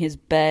Berrettini has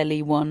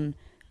barely won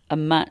a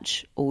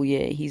match all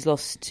year. He's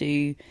lost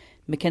to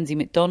Mackenzie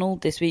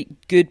McDonald this week.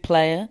 Good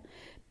player,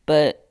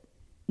 but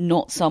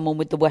not someone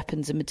with the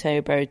weapons of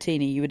Matteo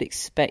Berrettini. You would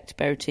expect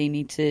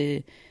Berrettini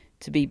to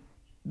be,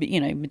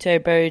 Matteo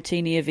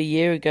Berrettini of a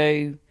year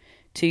ago,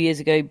 2 years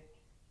ago,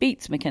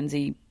 beats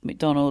Mackenzie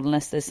McDonald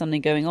unless there's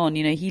something going on.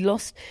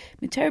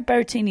 Matteo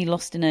Berrettini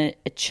lost in a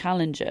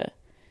challenger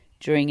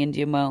during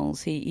Indian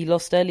Wells. He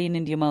lost early in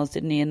Indian Wells,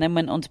 didn't he? And then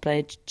went on to play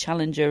a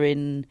challenger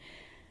in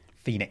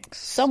Phoenix.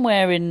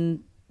 Somewhere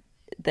in,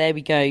 there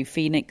we go,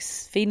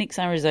 Phoenix,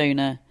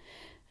 Arizona.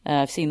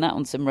 I've seen that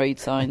on some road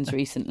signs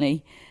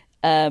recently.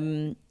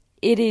 It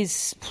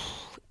is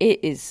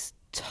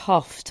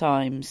tough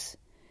times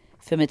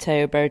for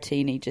Matteo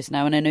Berrettini just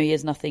now, and I know he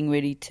has nothing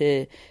really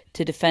to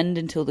defend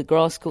until the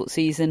grass court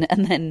season,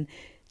 and then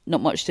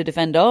not much to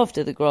defend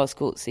after the grass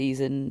court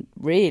season,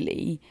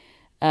 really.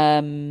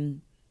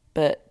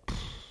 But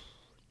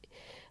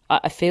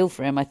I feel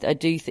for him. I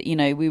do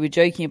think, we were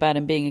joking about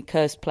him being a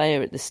cursed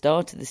player at the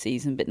start of the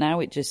season, but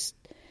now it just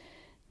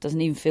doesn't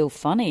even feel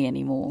funny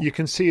anymore. You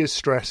can see his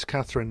stress,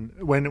 Catherine,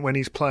 when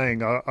he's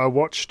playing. I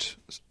watched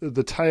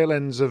the tail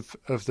ends of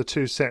the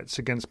two sets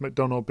against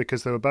McDonald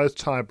because they were both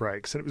tie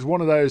breaks, and it was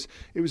one of those.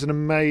 It was an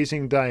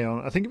amazing day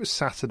on. I think it was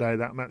Saturday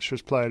that match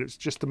was played. It was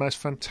just the most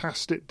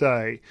fantastic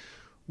day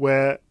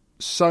where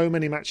so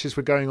many matches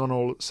were going on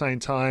all at the same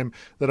time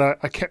that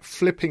I kept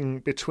flipping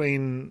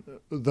between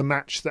the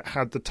match that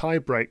had the tie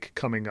break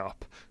coming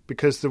up,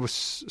 because there was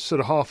sort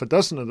of half a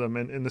dozen of them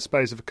in the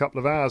space of a couple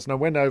of hours. And I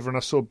went over and I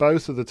saw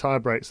both of the tie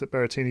breaks that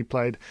Berrettini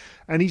played,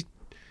 and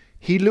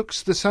he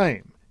looks the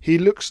same. He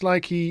looks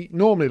like he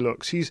normally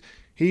looks. He's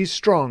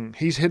strong.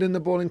 He's hitting the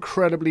ball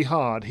incredibly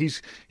hard.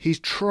 He's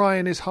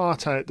trying his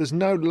heart out. There's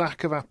no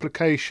lack of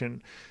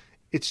application.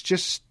 It's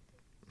just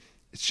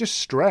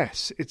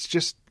stress. It's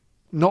just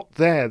not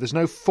there. There's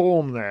no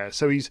form there.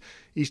 So he's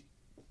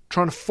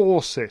trying to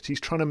force it.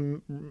 He's trying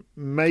to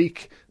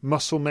make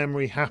muscle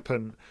memory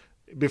happen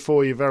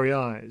before your very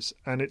eyes,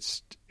 and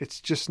it's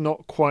just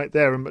not quite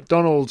there. And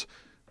McDonald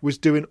was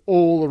doing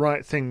all the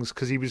right things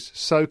because he was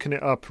soaking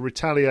it up,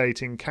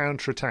 retaliating,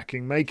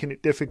 counter-attacking, making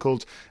it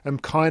difficult,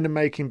 and kind of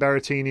making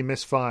Berrettini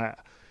misfire.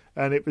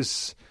 And it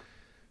is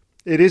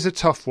a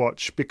tough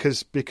watch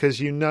because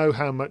you know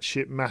how much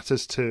it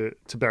matters to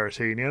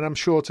Berrettini, and I'm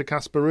sure to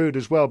Casper Ruud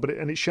as well. But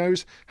it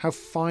shows how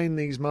fine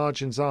these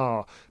margins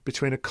are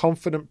between a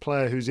confident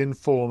player who's in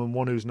form and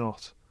one who's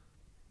not.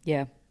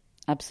 Yeah,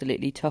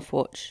 absolutely tough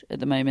watch at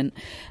the moment.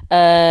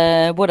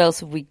 What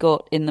else have we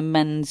got in the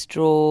men's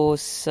draw?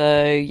 So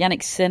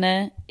Jannik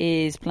Sinner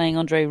is playing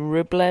Andrei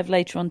Rublev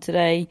later on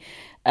today.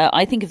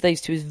 I think of those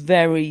two as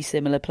very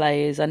similar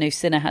players. I know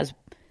Sinner has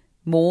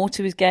more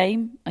to his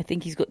game. I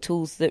think he's got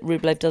tools that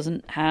Rublev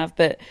doesn't have,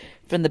 but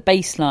from the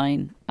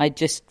baseline, I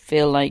just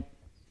feel like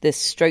the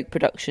stroke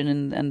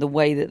production and the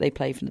way that they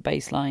play from the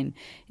baseline,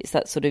 it's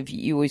that sort of,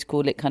 you always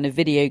call it kind of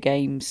video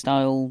game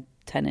style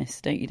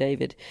tennis, don't you,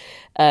 David?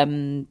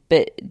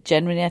 But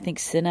generally, I think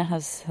Sinner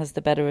has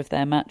the better of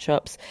their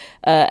matchups.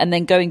 And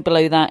then going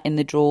below that in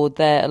the draw,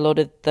 a lot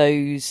of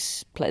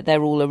those,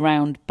 they're all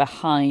around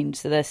behind,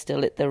 so they're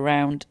still at the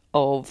round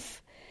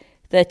of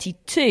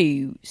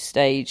 32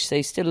 stage,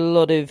 so still a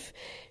lot of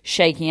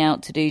shaking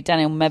out to do.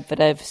 Daniil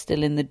Medvedev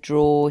still in the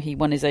draw. He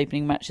won his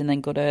opening match and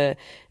then got a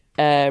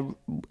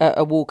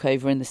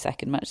walkover in the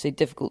second match, so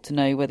difficult to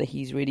know whether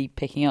he's really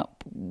picking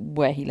up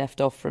where he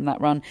left off from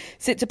that run.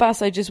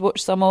 Tsitsipas, I just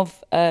watched some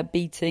of,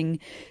 beating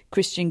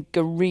Christian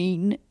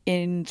Garin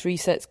in 3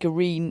 sets.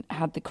 Garin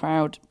had the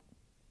crowd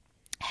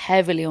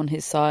heavily on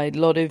his side. A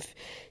lot of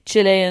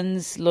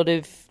Chileans, a lot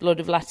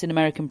of Latin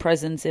American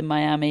presence in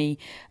Miami.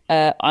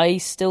 I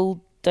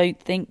still don't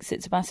think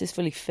Tsitsipas is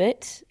fully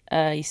fit.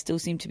 He still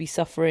seemed to be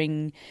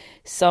suffering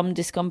some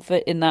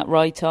discomfort in that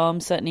right arm,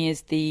 certainly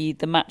as the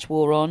match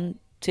wore on.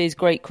 To his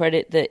great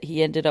credit that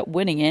he ended up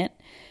winning it,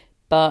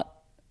 but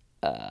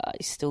I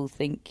still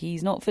think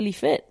he's not fully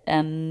fit,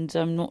 and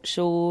I'm not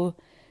sure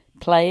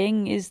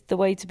playing is the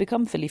way to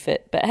become fully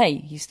fit. But hey,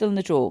 he's still in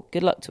the draw.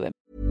 Good luck to him.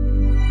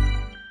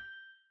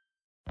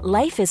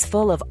 Life is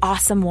full of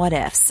awesome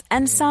what-ifs,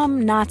 and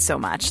some not so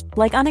much,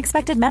 like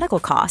unexpected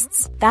medical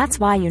costs. That's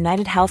why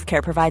United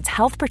Healthcare provides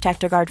Health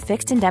Protector Guard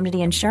fixed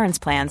indemnity insurance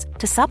plans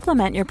to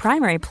supplement your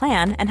primary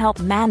plan and help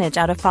manage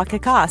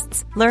out-of-pocket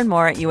costs. Learn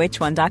more at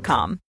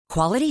uh1.com.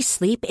 Quality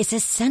sleep is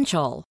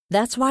essential.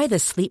 That's why the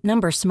Sleep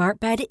Number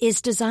Smart Bed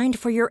is designed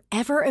for your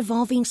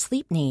ever-evolving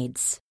sleep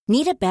needs.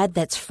 Need a bed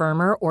that's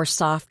firmer or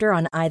softer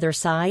on either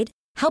side?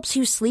 Helps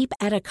you sleep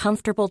at a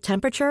comfortable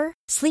temperature?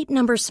 Sleep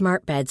Number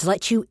Smart Beds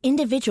let you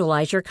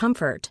individualize your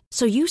comfort,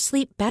 so you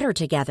sleep better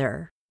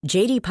together.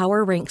 J.D.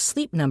 Power ranks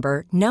Sleep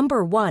Number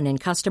number 1 in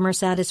customer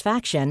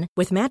satisfaction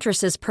with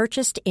mattresses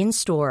purchased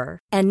in-store.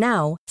 And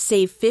now,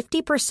 save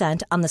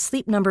 50% on the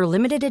Sleep Number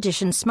Limited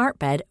Edition Smart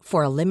Bed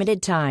for a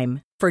limited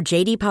time. For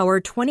J.D. Power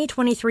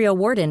 2023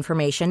 award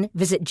information,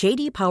 visit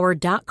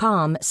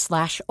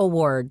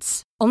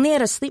jdpower.com/awards. Only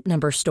at a Sleep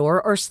Number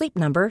store or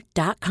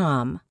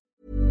sleepnumber.com.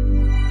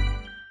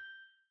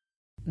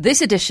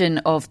 This edition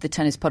of the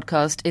Tennis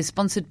Podcast is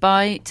sponsored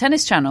by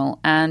Tennis Channel,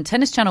 and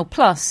Tennis Channel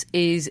Plus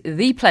is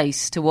the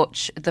place to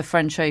watch the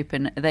French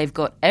Open. They've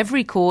got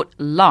every court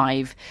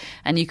live,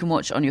 and you can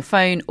watch on your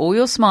phone or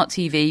your smart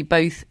TV,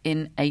 both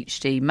in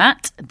HD.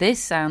 Matt, this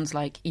sounds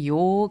like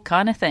your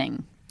kind of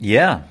thing.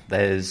 Yeah,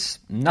 there's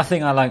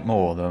nothing I like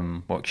more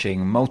than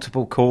watching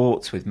multiple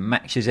courts with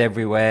matches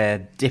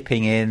everywhere,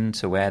 dipping in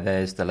to where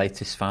there's the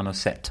latest final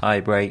set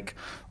tiebreak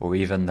or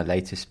even the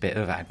latest bit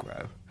of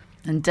aggro.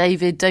 And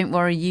David, don't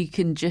worry, you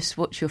can just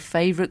watch your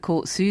favourite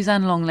court,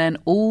 Suzanne Lenglen,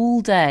 all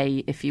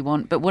day if you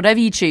want. But whatever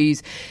you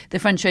choose, the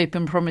French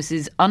Open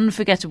promises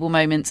unforgettable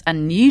moments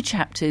and new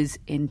chapters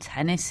in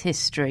tennis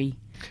history.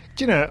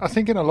 Do you know, I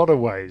think in a lot of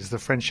ways the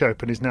French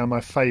Open is now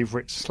my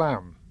favourite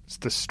slam. It's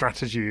the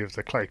strategy of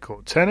the clay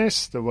court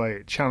tennis, the way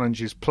it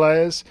challenges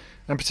players,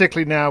 and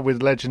particularly now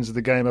with legends of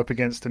the game up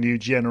against a new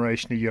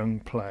generation of young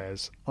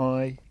players.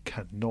 I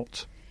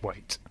cannot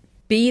wait.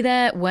 Be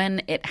there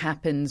when it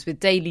happens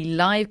with daily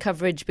live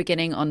coverage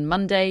beginning on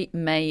Monday,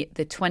 May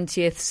the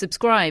 20th.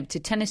 Subscribe to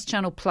Tennis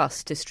Channel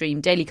Plus to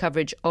stream daily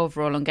coverage of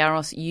Roland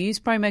Garros.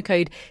 Use promo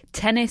code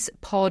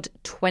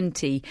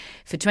TennisPod20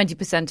 for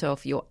 20%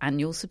 off your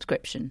annual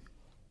subscription.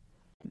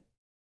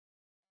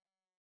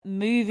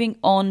 Moving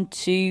on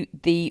to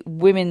the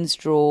women's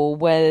draw,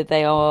 where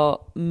they are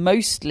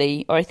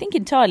mostly, or I think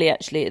entirely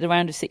actually, at the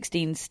round of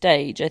 16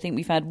 stage. I think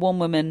we've had one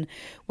woman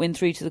win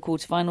through to the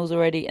quarterfinals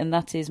already, and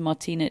that is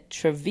Martina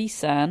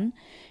Trevisan.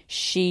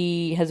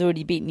 She has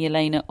already beaten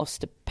Jelena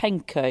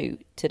Ostapenko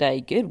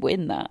today. Good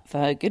win that for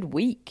her. Good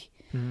week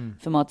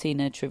for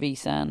Martina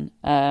Trevisan.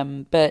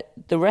 But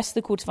the rest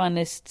of the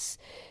quarterfinalists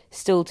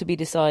still to be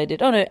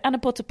decided. Oh no, Anna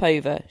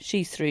Potapova,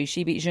 she's through.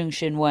 She beat Zheng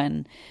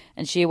Xinwen,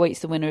 and she awaits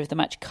the winner of the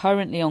match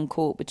currently on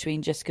court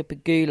between Jessica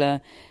Pegula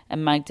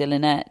and Magda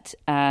Linette.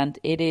 And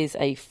it is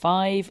a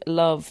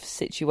 5-love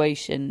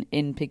situation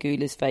in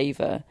Pegula's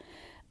favour.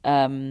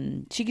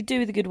 She could do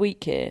with a good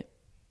week here,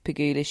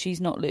 Pegula. She's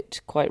not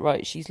looked quite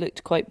right. She's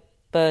looked quite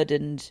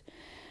burdened,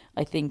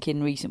 I think,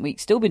 in recent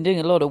weeks. Still been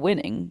doing a lot of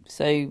winning,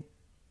 so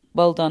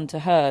well done to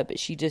her. But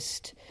she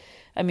just...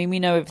 I mean, we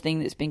know everything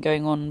that's been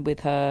going on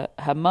with her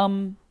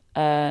mum,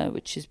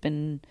 which has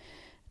been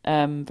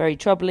very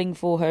troubling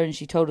for her, and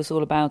she told us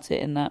all about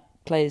it in that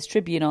Players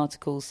Tribune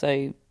article.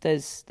 So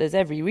there's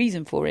every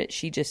reason for it.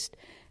 She just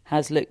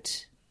has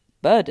looked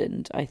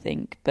burdened, I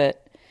think.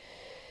 But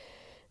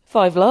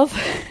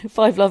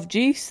 5-love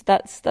juice.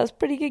 That's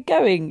pretty good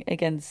going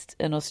against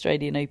an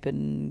Australian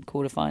Open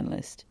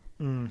quarterfinalist.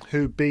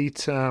 Who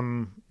beat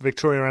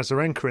Victoria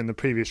Azarenka in the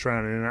previous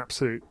round in an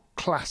absolute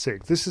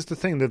classic. This is the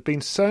thing. There have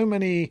been so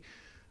many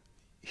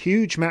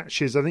huge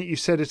matches. I think you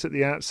said it at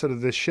the outset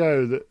of this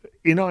show that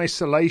in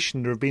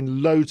isolation there have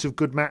been loads of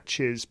good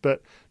matches,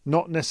 but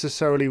not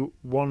necessarily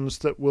ones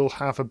that will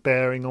have a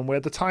bearing on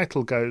where the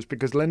title goes,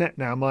 because Linette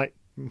now might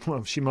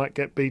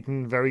get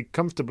beaten very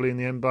comfortably in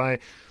the end by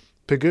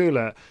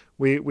Pegula.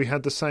 We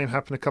had the same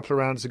happen a couple of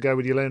rounds ago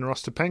with Jelena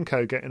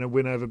Ostapenko getting a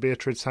win over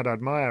Beatriz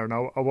Haddad-Maia, and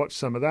I watched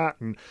some of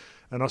that, and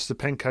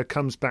Ostapenko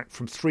comes back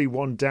from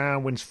 3-1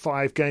 down, wins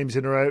 5 games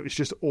in a row. It's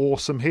just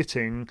awesome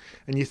hitting.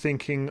 And you're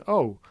thinking,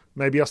 oh,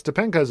 maybe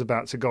Ostapenko's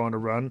about to go on a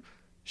run.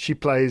 She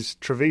plays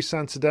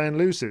Trevisan today and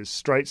loses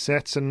straight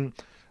sets. And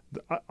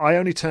I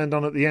only turned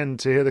on at the end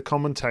to hear the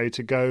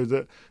commentator go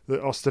that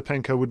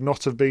Ostapenko would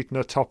not have beaten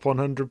a top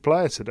 100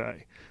 player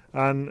today.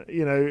 And,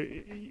 you know,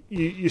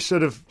 you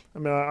sort of... I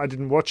mean, I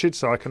didn't watch it,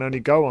 so I can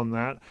only go on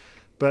that.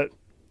 But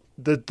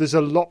there's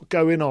a lot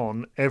going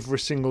on every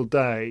single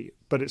day,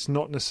 but it's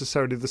not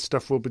necessarily the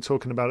stuff we'll be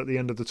talking about at the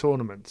end of the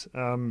tournament.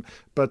 I mean,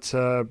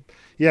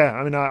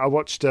 I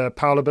watched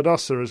Paula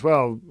Badosa as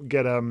well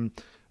get a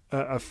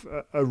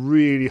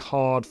really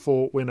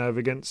hard-fought win over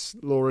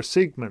against Laura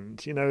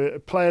Siegemund. You know, a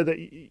player that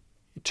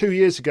 2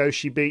 years ago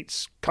she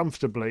beats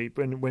comfortably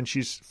when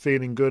she's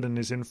feeling good and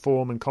is in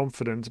form and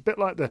confident. A bit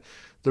like the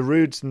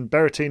Ruuds and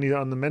Berrettini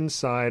on the men's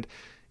side.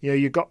 You know,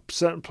 you've got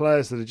certain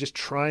players that are just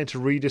trying to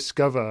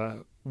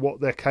rediscover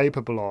what they're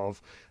capable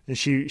of, and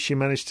she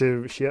had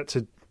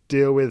to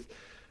deal with,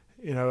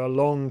 you know, a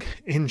long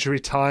injury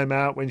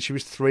timeout when she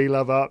was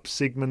 3-love up.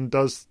 Siegemund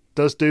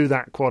does do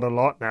that quite a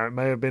lot now. It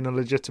may have been a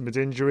legitimate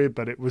injury,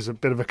 but it was a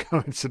bit of a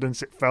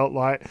coincidence, it felt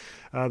like,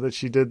 that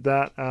she did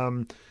that.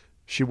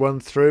 She won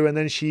through, and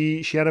then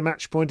she had a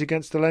match point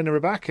against Elena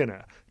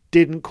Rybakina.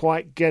 Didn't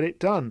quite get it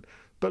done.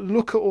 But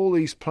look at all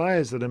these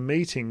players that are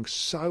meeting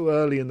so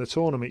early in the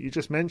tournament. You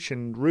just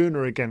mentioned Rune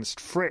against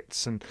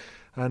Fritz,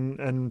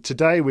 and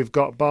today we've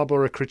got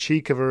Barbara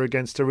Krejcikova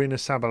against Arina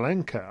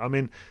Sabalenka. I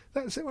mean,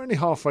 we're only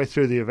halfway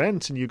through the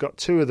event, and you've got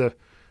two of the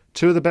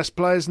best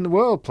players in the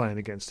world playing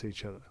against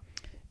each other.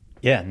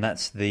 Yeah, and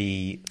that's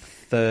the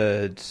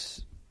third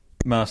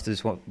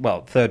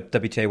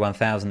WTA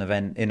 1000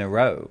 event in a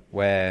row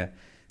where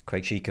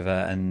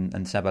Krejcikova and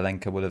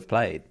Sabalenka will have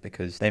played,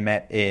 because they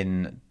met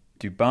in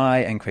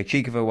Dubai and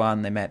Krejcikova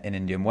won, they met in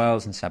Indian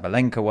Wells and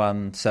Sabalenka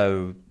won.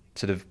 So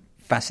sort of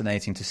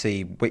fascinating to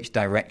see which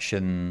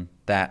direction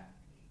that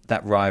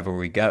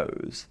rivalry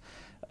goes.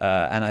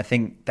 And I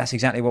think that's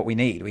exactly what we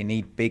need. We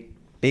need big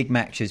big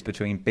matches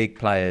between big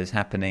players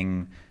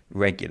happening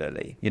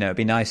regularly. You know, it'd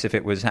be nice if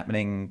it was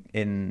happening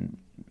in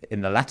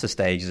the latter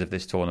stages of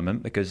this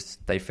tournament, because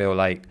they feel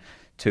like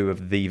two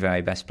of the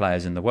very best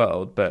players in the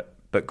world, but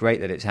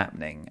great that it's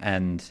happening.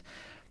 And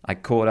I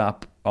caught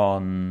up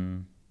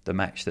on the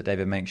match that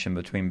David mentioned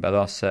between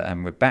Badosa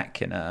and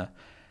Rybakina,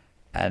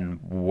 and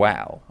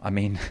wow, I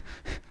mean,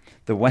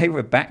 the way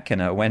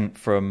Rybakina went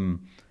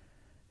from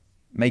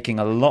making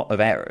a lot of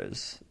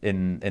errors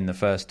in the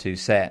first two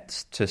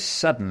sets to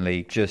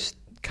suddenly just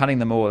cutting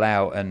them all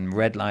out and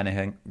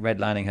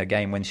redlining her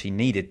game when she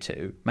needed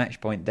to. Match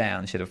point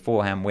down, she had a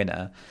forehand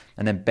winner,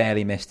 and then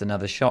barely missed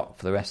another shot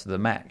for the rest of the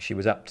match. She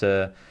was up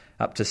to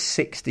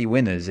 60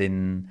 winners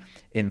in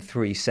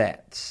 3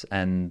 sets,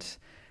 and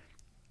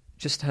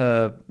just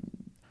her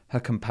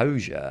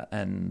composure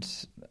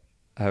and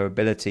her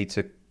ability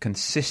to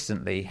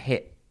consistently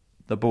hit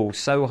the ball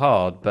so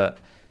hard, but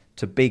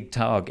to big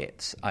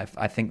targets. I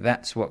think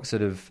that's what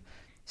sort of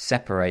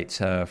separates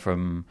her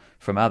from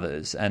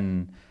others.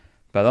 And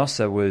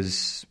Badosa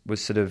was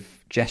sort of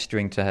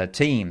gesturing to her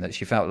team that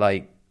she felt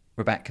like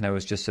Rybakina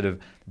was just sort of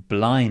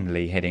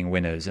blindly hitting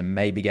winners and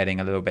maybe getting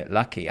a little bit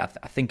lucky. I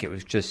think it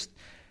was just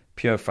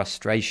pure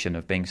frustration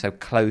of being so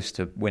close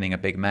to winning a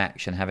big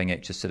match and having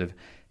it just sort of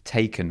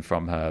taken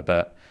from her.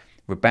 But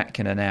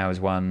Rybakina now has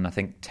won, I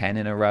think, 10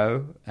 in a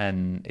row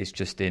and is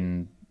just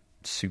in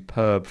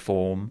superb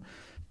form.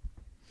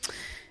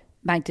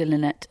 Magda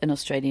Linette, an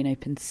Australian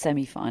Open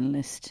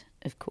semi-finalist,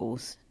 of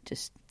course,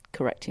 just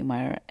correcting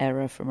my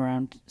error from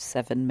around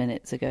 7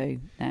 minutes ago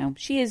now.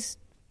 She is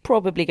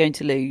probably going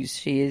to lose.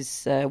 She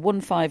is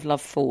 1-5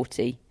 love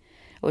 40.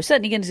 Or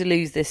certainly going to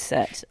lose this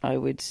set, I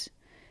would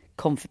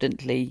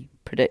confidently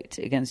predict,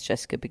 against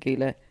Jessica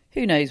Pegula.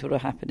 Who knows what will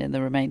happen in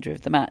the remainder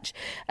of the match.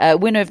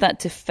 Winner of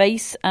that to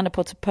face Anna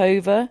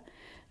Potapova,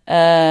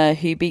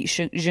 who beat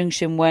Zheng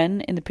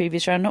Xinwen in the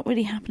previous round. Not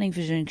really happening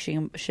for Zheng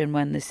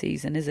Xinwen this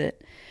season, is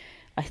it?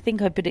 I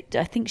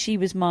think she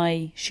was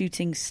my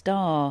shooting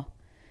star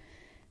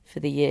for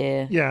the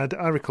year. Yeah,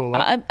 I recall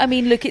that. I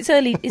mean, look, it's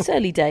early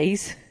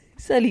days.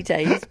 It's early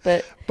days,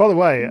 but by the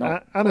way,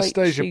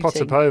 Anastasia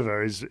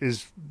Potapova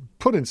is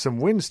putting some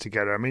wins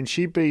together. I mean,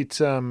 she beat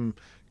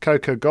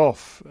Coco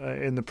Gauff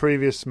in the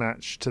previous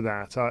match to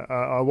that.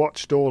 I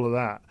watched all of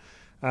that,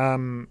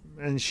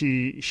 and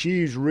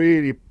she's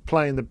really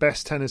playing the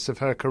best tennis of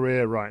her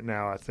career right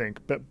now, I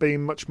think, but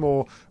being much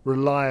more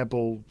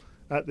reliable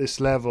at this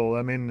level.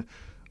 I mean,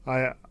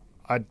 I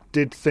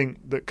did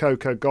think that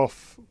Coco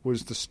Gauff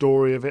was the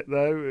story of it,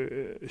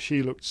 though.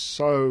 She looked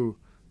so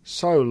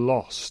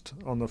lost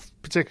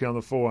particularly on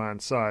the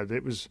forehand side.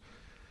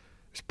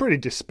 It's pretty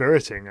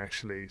dispiriting,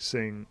 actually,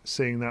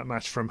 seeing that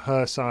match from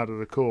her side of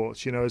the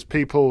court. You know, as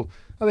people,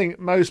 I think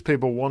most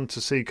people want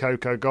to see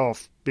Coco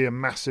Gauff be a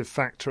massive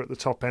factor at the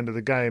top end of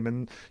the game,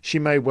 and she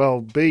may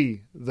well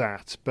be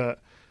that.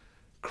 But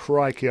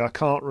crikey, I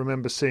can't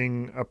remember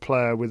seeing a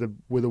player with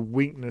a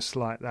weakness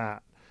like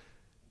that,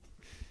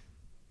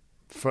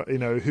 for, you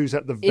know, who's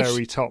at the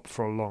very top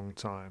for a long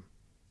time.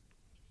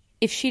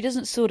 If she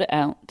doesn't sort it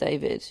out,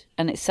 David,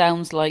 and it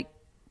sounds like,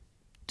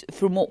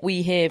 from what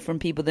we hear from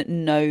people that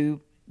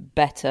know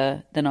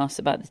better than us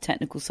about the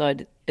technical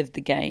side of the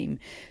game,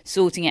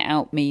 sorting it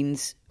out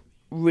means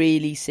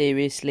really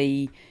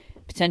seriously,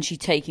 potentially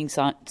taking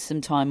some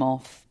time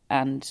off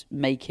and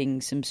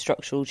making some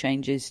structural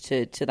changes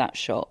to that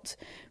shot,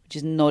 which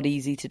is not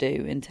easy to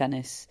do in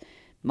tennis,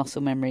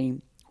 muscle memory,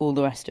 all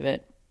the rest of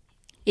it.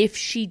 If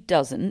she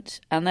doesn't,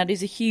 and that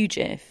is a huge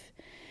if,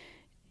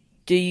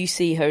 do you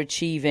see her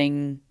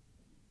achieving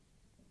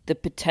the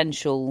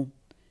potential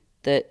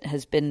that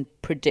has been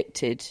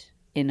predicted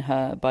in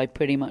her by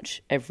pretty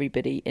much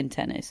everybody in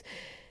tennis?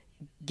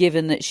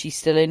 Given that she's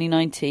still only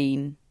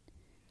 19,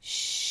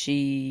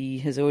 she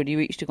has already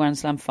reached a Grand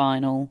Slam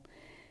final.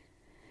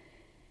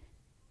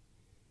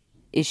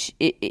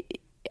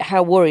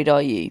 How worried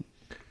are you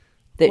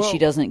that she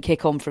doesn't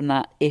kick on from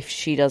that if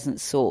she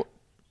doesn't sort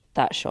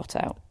that shot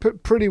out?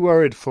 Pretty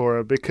worried for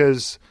her,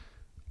 because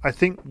I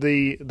think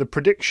the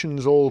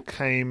predictions all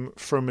came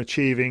from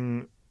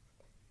achieving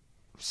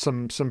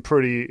some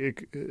pretty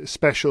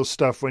special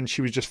stuff when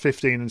she was just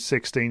 15 and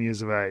 16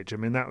 years of age. I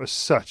mean, that was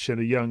such at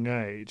a young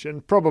age,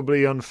 and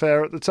probably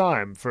unfair at the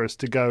time for us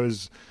to go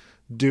as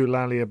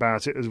doolally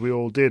about it as we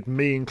all did,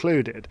 me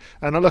included.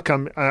 And look,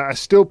 I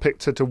still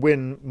picked her to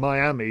win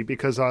Miami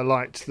because I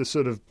liked the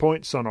sort of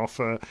points on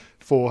offer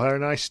for her,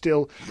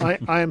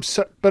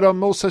 and but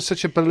I'm also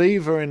such a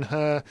believer in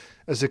her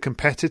as a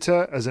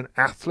competitor, as an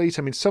athlete.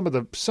 I mean, some of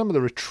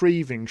the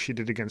retrieving she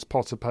did against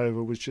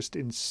Potapova was just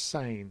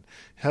insane.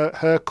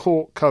 Her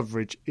court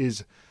coverage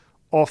is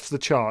off the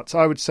charts.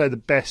 I would say the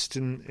best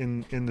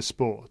in the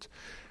sport.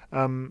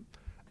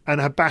 And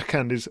her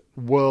backhand is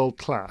world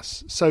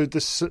class. So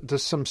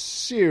there's some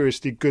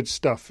seriously good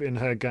stuff in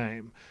her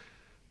game,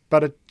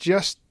 but I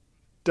just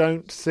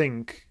don't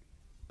think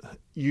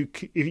you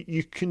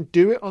can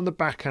do it on the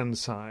backhand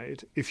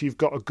side if you've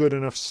got a good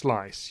enough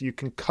slice. You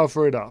can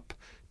cover it up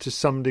to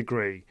some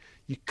degree.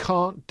 You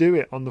can't do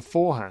it on the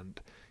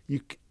forehand.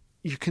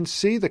 you can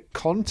see the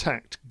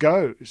contact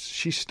goes.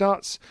 She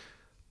starts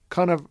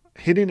kind of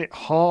hitting it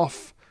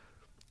half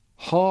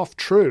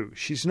true.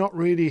 She's not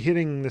really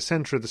hitting the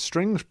centre of the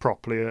strings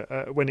properly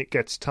when it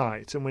gets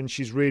tight and when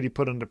she's really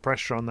put under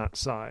pressure on that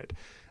side.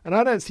 And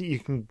I don't think you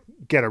can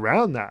get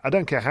around that. I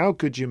don't care how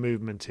good your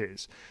movement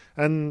is.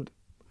 And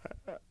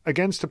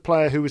against a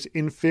player who was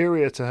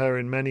inferior to her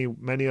in many,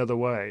 many other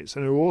ways,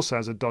 and who also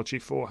has a dodgy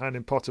forehand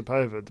in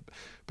Potapova.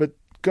 But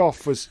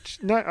Gauff was,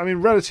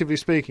 relatively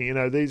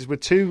speaking, these were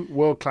two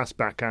world-class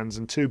backhands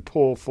and two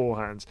poor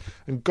forehands.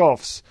 And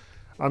Gauff's,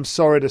 I'm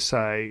sorry to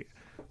say,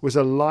 was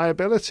a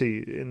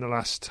liability in the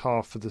last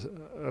half of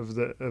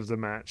the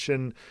match.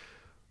 And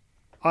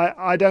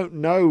I don't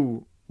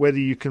know whether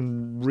you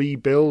can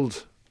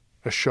rebuild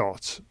a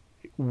shot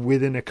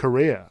within a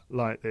career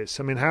like this.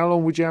 I mean, how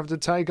long would you have to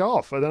take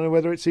off? I don't know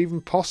whether it's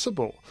even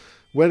possible.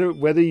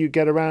 Whether you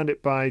get around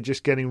it by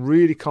just getting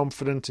really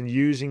confident and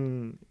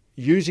using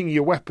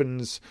your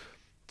weapons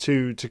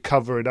to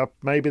cover it up.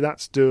 Maybe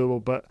that's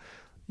doable, but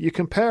you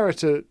compare it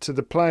to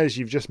the players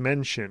you've just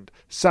mentioned,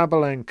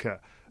 Sabalenka,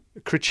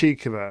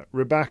 Krejcikova,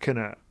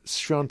 Rybakina,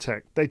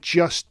 Swiatek. They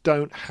just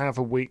don't have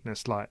a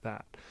weakness like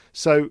that.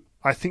 So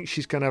I think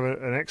she's going to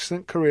have an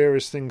excellent career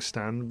as things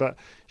stand, but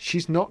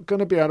she's not going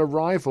to be able to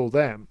rival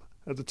them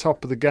at the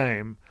top of the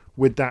game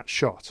with that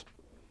shot.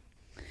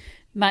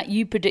 Matt,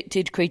 you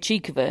predicted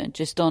Krejcikova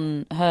just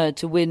on her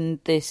to win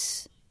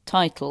this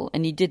title,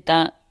 and you did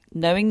that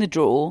knowing the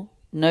draw,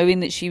 knowing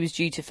that she was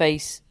due to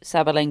face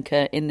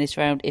Sabalenka in this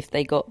round if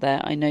they got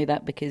there. I know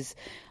that because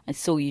I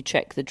saw you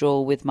check the draw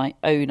with my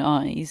own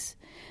eyes.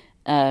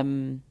 How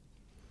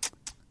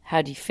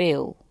do you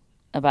feel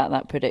about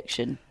that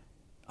prediction?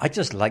 I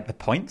just like the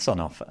points on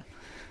offer.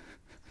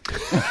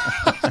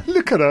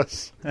 Look at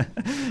us.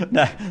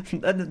 No,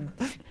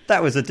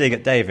 that was a dig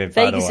at David,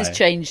 by the way. Vegas has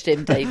changed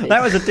him, David.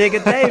 That was a dig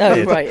at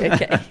David. Oh, right,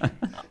 okay.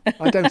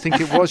 I don't think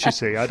it was, you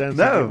see. I don't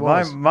think it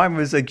was. Mine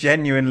was a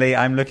genuinely,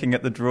 I'm looking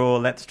at the draw,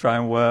 let's try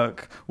and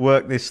work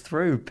this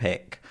through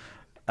pick.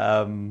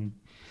 I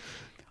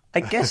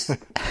guess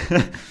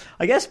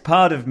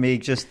part of me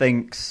just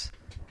thinks,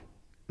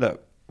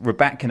 look,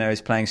 Rybakina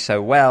is playing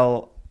so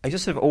well. I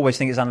just sort of always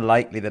think it's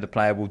unlikely that a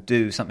player will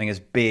do something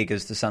as big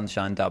as the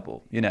Sunshine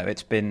Double.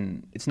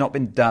 It's not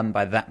been done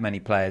by that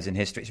many players in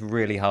history. It's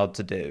really hard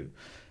to do.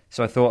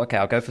 So I thought, okay,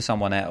 I'll go for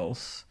someone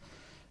else.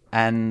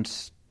 And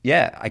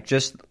yeah, I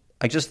just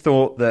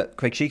thought that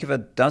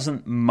Krejcikova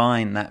doesn't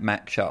mind that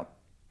matchup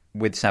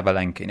with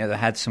Sabalenka. They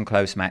had some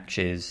close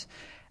matches.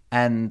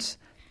 And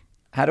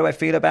how do I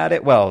feel about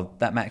it? Well,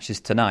 that match is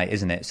tonight,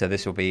 isn't it? So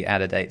this will be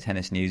out-of-date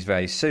tennis news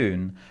very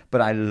soon.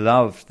 But I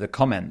loved the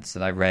comments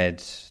that I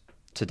read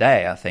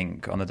today, I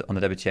think, on the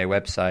WTA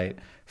website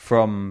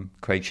from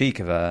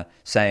Krejcikova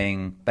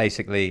saying,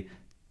 basically,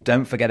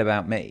 don't forget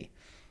about me.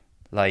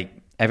 Like,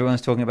 everyone's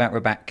talking about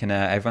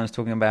Rybakina, everyone's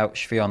talking about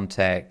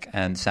Swiatek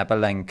and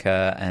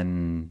Sabalenka,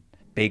 and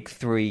Big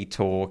Three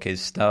talk is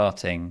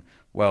starting.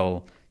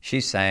 Well,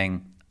 she's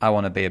saying, I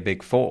want to be a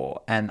Big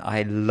Four. And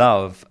I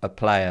love a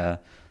player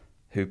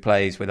who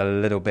plays with a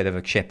little bit of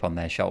a chip on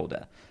their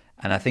shoulder.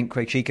 And I think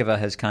Krejcikova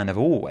has kind of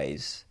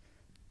always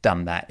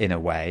done that in a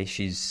way.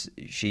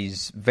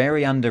 She's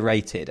very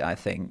underrated, I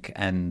think,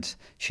 and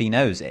she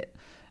knows it.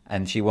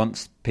 And she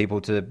wants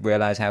people to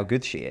realise how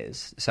good she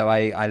is. So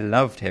I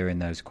loved hearing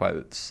those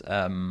quotes.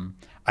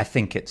 I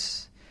think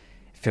it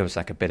feels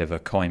like a bit of a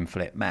coin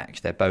flip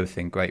match. They're both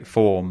in great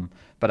form,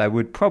 but I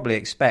would probably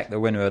expect the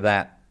winner of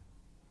that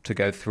to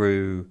go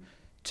through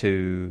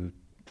to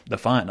the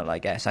final, I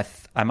guess.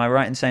 Am I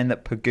right in saying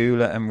that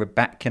Pegula and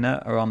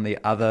Rybakina are on the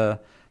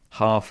other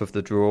half of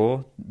the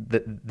draw?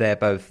 That they're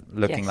both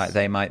looking like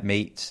they might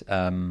meet,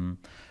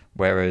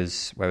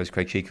 whereas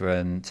Krejcikova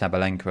and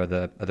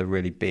Sabalenka are the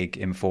really big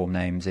informed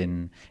names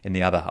in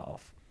the other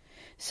half.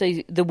 So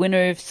the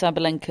winner of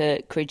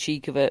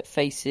Sabalenka-Krejcikova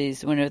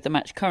faces the winner of the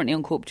match currently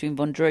on court between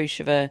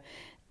Vondrousova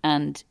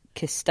and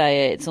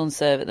Castella. It's on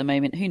serve at the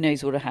moment. Who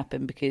knows what will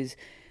happen, because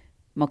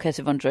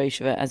Marketa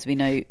Vondrousova, as we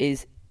know,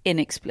 is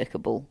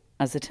inexplicable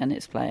as a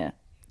tennis player.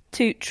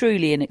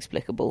 Truly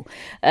inexplicable.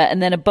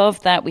 And then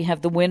above that, we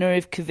have the winner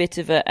of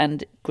Kvitova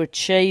and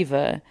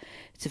Gracheva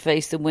to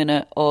face the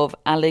winner of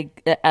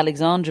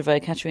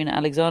Alexandrova, Katerina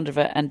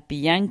Alexandrova, and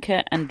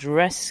Bianca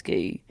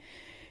Andreescu,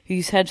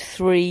 who's had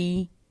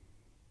 3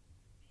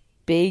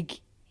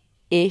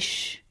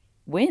 big-ish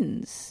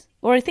wins.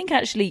 Or I think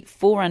actually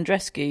for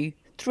Andreescu,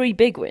 3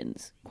 big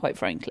wins, quite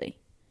frankly.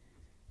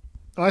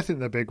 I think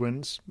they're big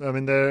wins. I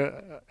mean,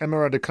 they're Emma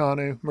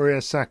Raducanu, Maria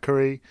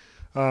Sakkari,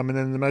 and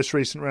then the most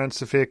recent round,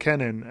 Sofia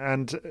Kenin.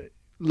 And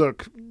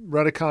look,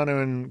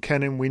 Raducanu and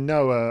Kenin, we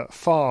know, are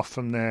far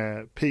from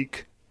their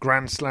peak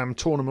Grand Slam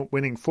tournament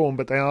winning form,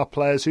 but they are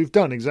players who've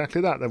done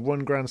exactly that. They've won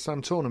Grand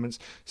Slam tournaments.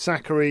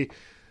 Sakkari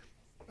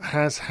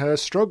has her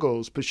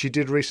struggles, but she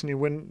did recently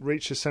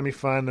reach the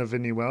semi-final of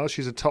Indian Wells.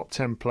 She's a top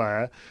 10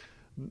 player.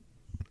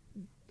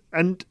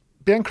 And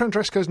Bianca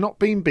Andreescu has not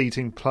been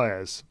beating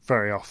players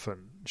very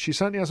often. She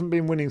certainly hasn't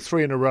been winning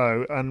 3 in a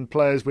row, and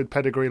players with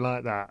pedigree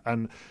like that.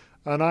 And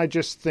I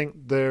just think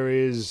there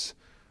is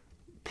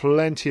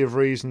plenty of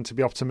reason to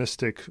be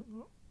optimistic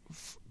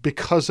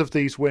because of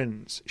these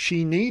wins.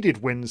 She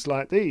needed wins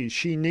like these.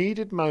 She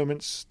needed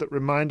moments that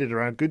reminded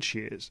her how good she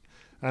is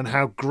and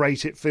how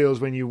great it feels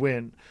when you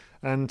win,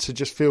 and to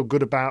just feel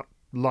good about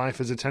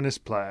life as a tennis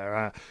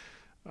player.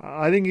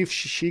 I think if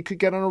she could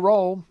get on a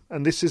roll,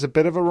 and this is a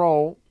bit of a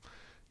roll,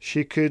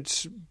 she could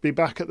be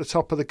back at the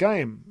top of the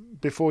game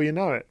before you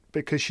know it,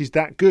 because she's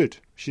that good.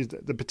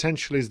 The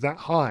potential is that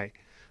high.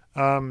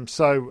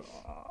 So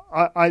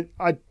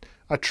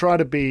I try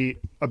to be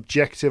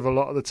objective a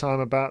lot of the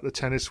time about the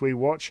tennis we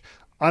watch.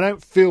 I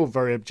don't feel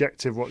very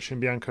objective watching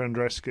Bianca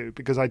Andreescu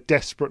because I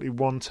desperately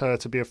want her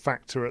to be a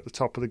factor at the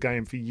top of the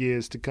game for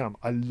years to come.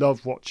 I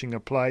love watching her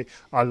play.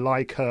 I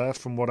like her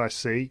from what I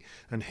see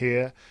and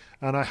hear,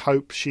 and I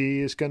hope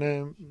she is going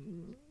to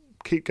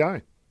keep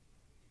going.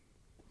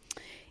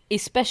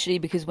 Especially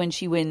because when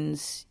she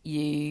wins,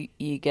 you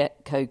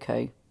get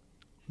Coco.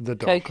 The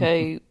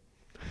dog.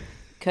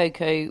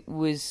 Coco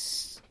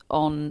was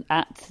on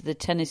at the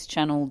Tennis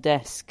Channel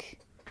desk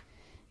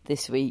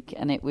this week,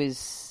 and it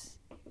was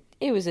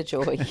a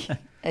joy,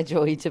 a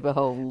joy to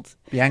behold.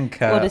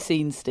 Bianca, what a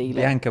scene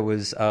stealer! Bianca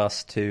was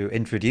asked to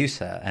introduce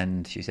her,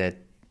 and she said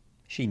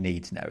she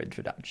needs no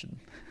introduction.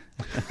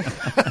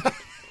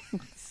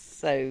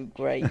 So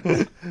great.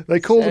 They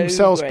call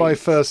themselves by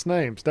first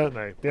names, don't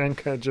they?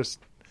 Bianca, just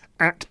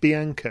at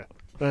Bianca.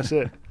 That's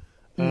it.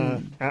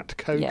 At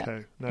Coco. Yeah.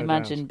 No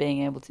Imagine doubt.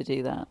 being able to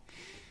do that.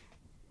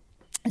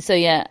 So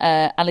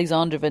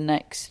Alexandrova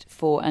next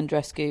for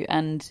Andreescu,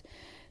 and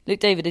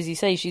look, David, as you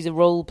say, she's a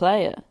role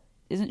player,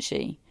 isn't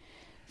she?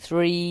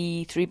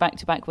 Three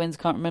back-to-back wins.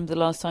 Can't remember the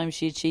last time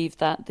she achieved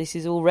that. This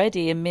is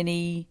already a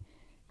mini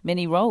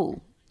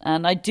role,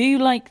 and I do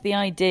like the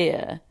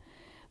idea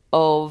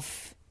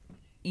of,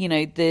 the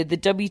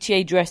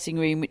WTA dressing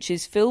room, which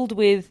is filled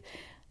with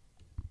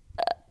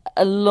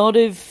a lot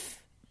of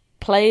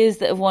players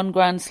that have won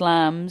Grand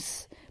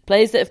Slams,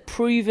 players that have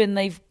proven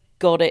they've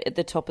got it at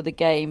the top of the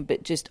game,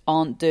 but just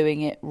aren't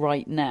doing it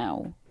right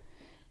now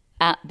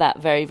at that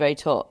very, very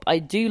top. I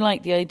do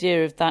like the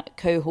idea of that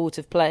cohort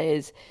of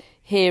players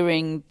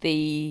hearing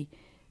the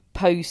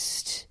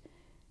post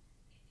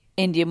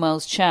Indian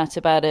Wells chat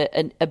about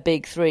a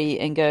big three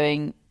and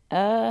going,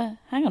 hang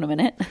on a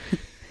minute,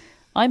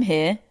 I'm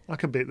here. I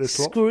can beat this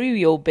one. Screw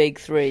your big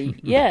three.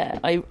 Yeah,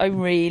 I'm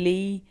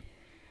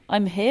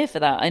here for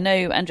that. I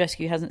know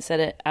Andreescu hasn't said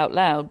it out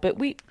loud, but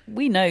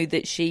we know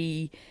that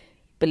she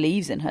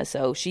believes in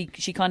herself. She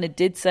kind of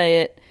did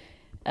say it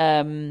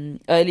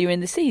earlier in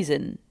the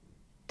season,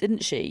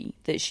 didn't she?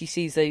 That she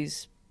sees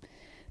those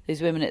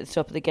women at the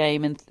top of the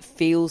game and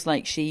feels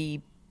like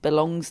she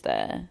belongs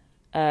there.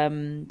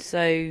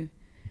 So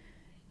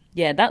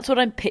yeah, that's what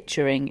I'm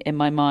picturing in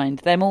my mind.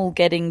 Them all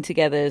getting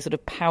together, sort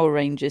of Power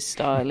Rangers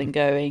style, and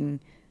going,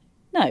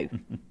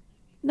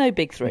 no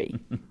big three.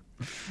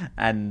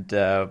 And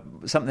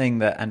something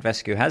that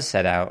Andreescu has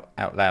said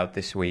out loud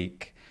this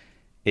week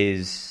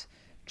is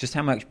just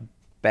how much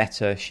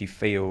better she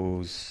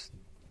feels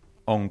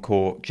on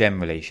court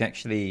generally. She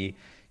actually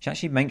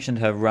mentioned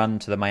her run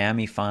to the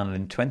Miami final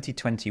in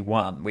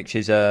 2021, which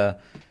is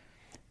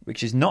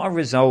not a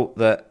result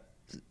that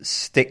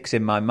sticks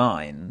in my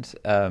mind.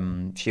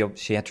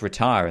 She had to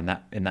retire in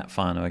that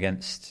final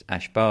against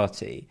Ash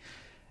Barty,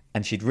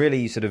 and she'd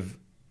really sort of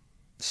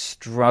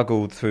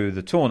struggled through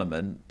the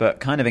tournament,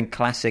 but kind of in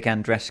classic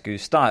Andreescu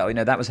style.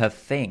 That was her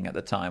thing at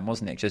the time,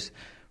 wasn't it? Just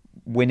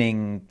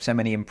winning so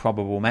many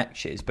improbable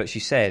matches. But she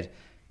said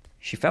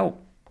she felt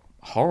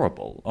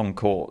horrible on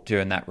court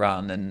during that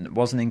run and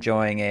wasn't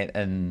enjoying it,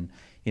 and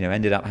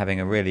ended up having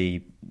a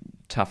really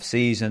tough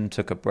season,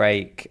 took a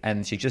break,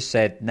 and she just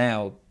said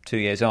now, 2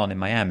 years on in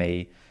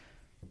Miami,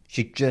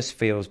 she just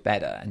feels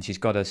better, and she's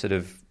got a sort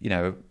of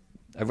a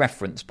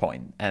reference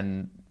point,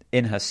 and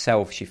in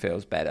herself she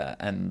feels better,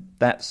 and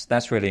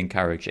that's really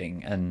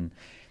encouraging. And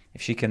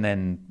if she can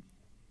then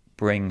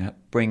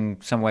bring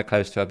somewhere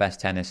close to her best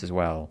tennis as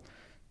well,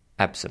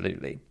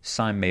 absolutely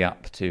sign me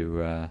up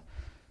to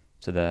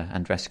the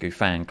Andreescu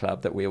fan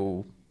club that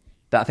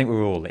I think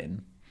we're all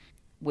in.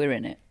 We're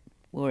in it.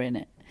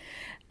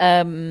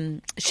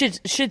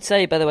 Should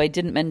say, by the way,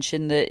 didn't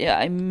mention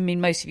that. I mean,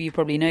 most of you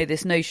probably know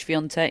this. No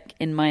Swiatek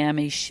in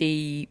Miami.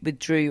 She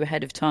withdrew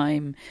ahead of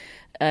time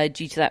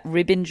due to that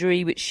rib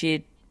injury, which she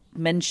had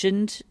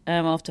mentioned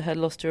after her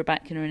loss to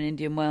Rebecca in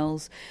Indian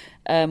Wells.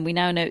 We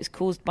now know it's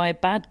caused by a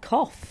bad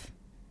cough.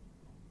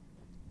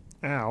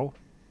 Ow!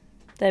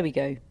 There we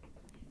go.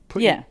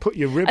 Put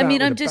your rib out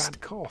with a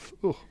bad cough.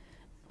 Ugh.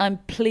 I'm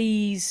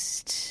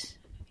pleased.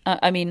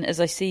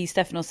 As I see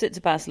Stefanos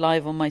Tsitsipas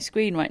live on my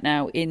screen right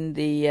now in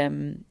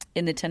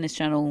the Tennis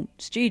Channel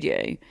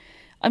studio,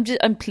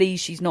 I'm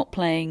pleased she's not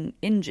playing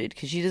injured,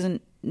 because she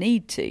doesn't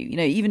need to.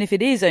 Even if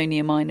it is only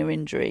a minor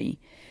injury,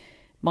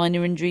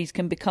 minor injuries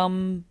can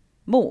become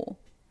more.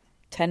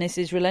 Tennis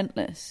is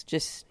relentless.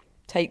 Just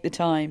take the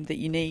time that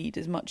you need.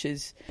 As much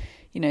as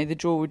the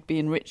draw would be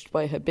enriched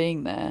by her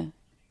being there,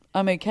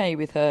 I'm okay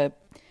with her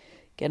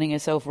getting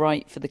herself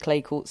right for the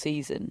clay court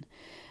season.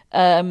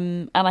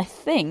 And I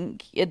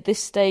think at this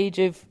stage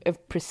of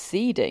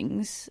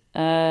proceedings,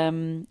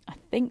 I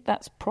think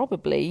that's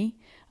probably.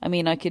 I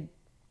mean, I could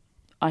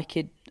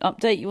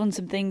update you on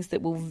some things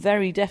that will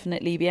very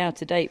definitely be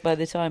out of date by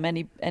the time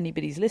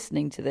anybody's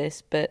listening to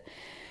this. But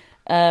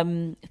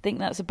I think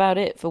that's about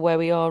it for where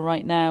we are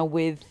right now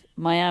with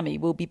Miami.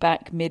 We'll be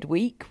back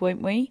midweek,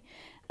 won't we?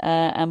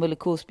 And we'll, of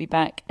course, be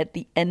back at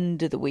the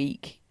end of the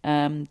week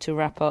to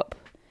wrap up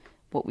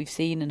what we've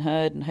seen and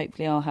heard. And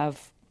hopefully I'll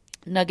have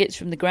nuggets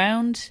from the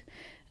ground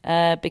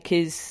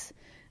because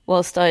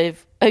whilst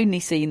I've only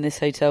seen this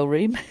hotel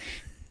room,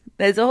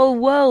 there's a whole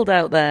world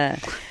out there.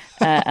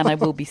 And I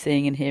will be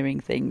seeing and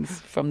hearing things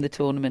from the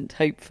tournament,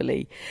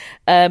 hopefully.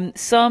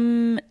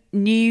 Some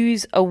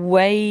news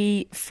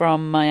away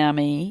from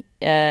Miami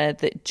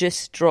that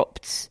just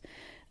dropped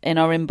in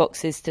our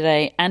inboxes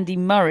today. Andy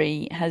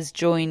Murray has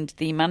joined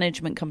the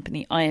management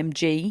company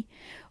IMG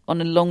on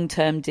a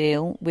long-term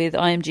deal, with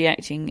IMG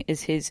acting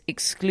as his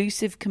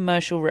exclusive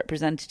commercial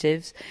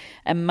representatives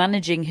and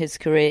managing his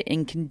career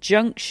in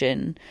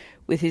conjunction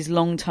with his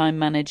longtime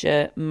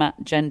manager, Matt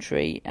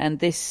Gentry. And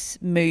this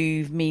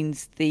move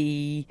means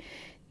the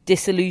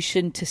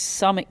dissolution to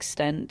some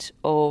extent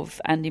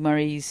of Andy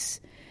Murray's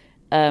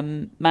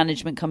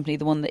management company,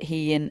 the one that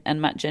he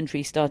and Matt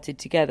Gentry started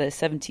together,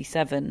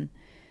 77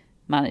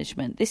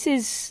 Management. This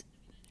is,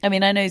 I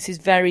mean, I know this is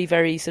very,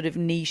 very sort of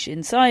niche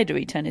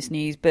insidery tennis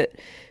news, but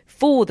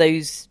for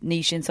those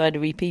niche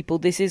insidery people,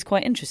 this is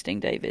quite interesting,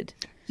 David.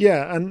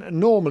 Yeah, and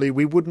normally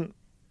we wouldn't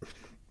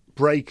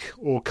break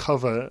or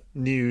cover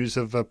news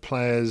of a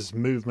player's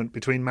movement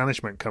between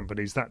management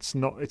companies. It's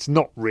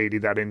not really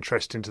that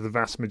interesting to the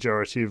vast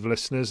majority of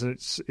listeners, and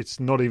it's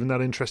not even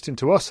that interesting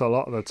to us a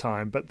lot of the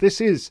time. But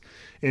this is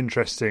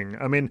interesting.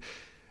 I mean,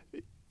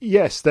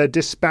 yes, they're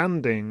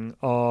disbanding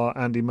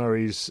Andy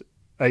Murray's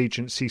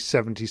agency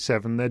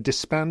 77. They're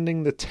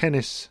disbanding the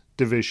tennis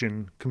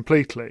division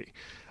completely.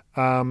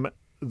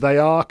 They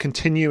are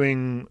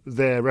continuing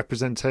their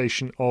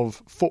representation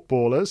of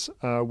footballers,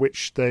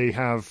 which they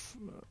have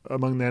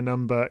among their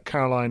number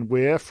Caroline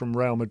Weir from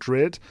Real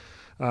Madrid,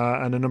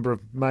 and a number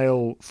of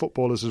male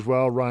footballers as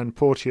well, Ryan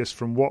Porteous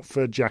from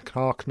Watford, Jack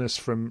Harkness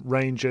from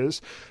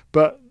Rangers.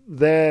 But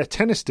their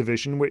tennis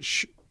division,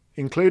 which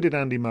included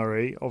Andy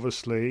Murray,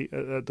 obviously,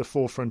 at the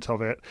forefront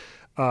of it,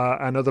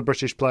 and other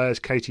British players,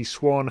 Katie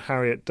Swan,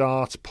 Harriet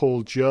Dart,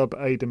 Paul Jubb,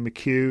 Aidan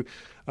McHugh.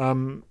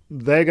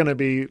 They're going to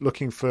be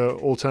looking for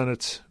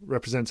alternate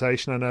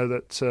representation. I know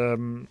that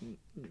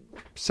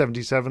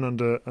 77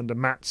 under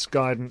Matt's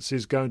guidance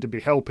is going to be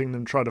helping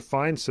them try to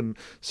find some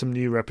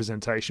new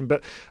representation.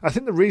 But I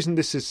think the reason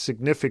this is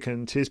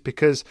significant is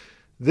because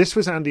this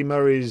was Andy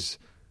Murray's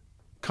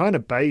kind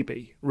of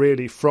baby,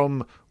 really,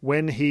 from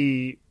when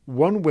he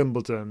won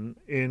Wimbledon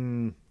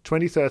in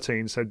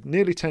 2013, so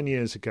nearly 10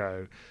 years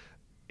ago.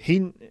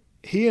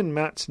 He and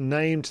Matt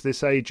named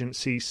this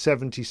agency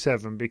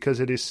 77 because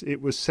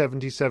it was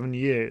 77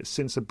 years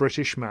since a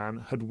British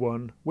man had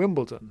won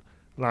Wimbledon,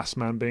 last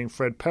man being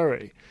Fred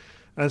Perry.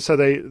 And so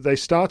they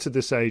started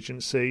this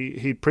agency.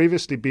 He'd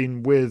previously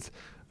been with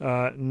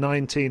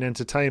 19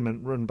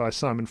 Entertainment, run by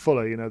Simon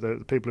Fuller, you know,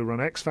 the people who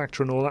run X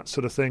Factor and all that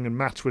sort of thing, and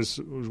Matt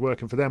was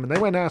working for them. And they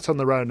went out on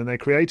their own and they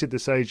created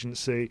this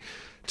agency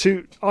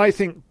to, I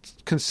think,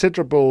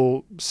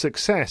 considerable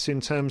success in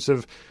terms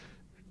of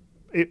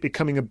it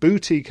becoming a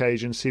boutique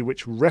agency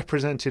which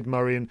represented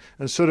Murray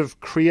and sort of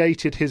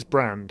created his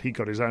brand. He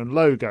got his own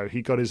logo.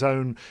 He got his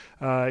own.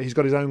 He's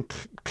got his own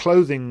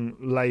clothing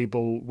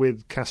label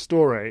with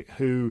Castore,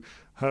 who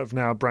have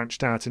now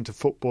branched out into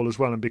football as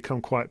well and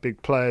become quite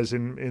big players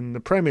in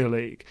the Premier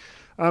League.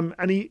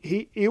 And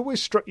he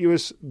always struck you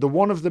as the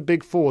one of the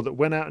big four that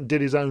went out and did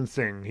his own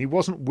thing. He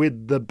wasn't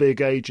with the big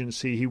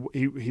agency.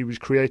 He was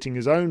creating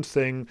his own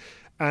thing.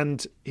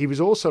 And he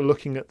was also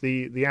looking at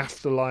the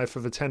afterlife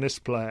of a tennis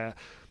player,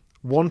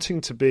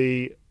 wanting to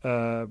be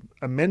a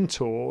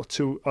mentor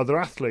to other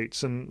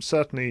athletes. And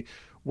certainly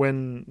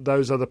when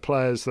those other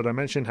players that I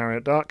mentioned,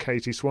 Harriet Dart,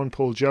 Katie Swan,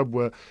 Paul Jubb,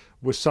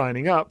 were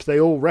signing up, they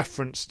all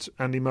referenced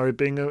Andy Murray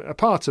being a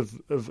part of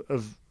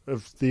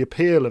the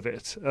appeal of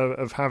it,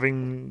 of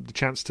having the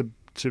chance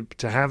to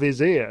have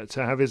his ear,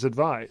 to have his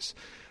advice.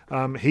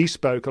 He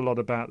spoke a lot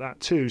about that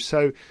too.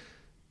 So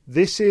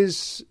this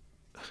is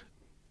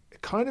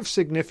kind of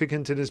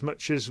significant in as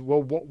much as,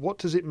 well, what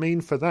does it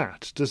mean for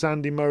that? Does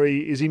Andy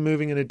Murray, is he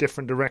moving in a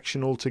different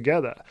direction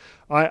altogether?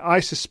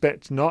 I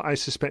suspect not. I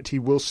suspect he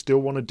will still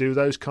want to do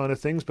those kind of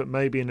things, but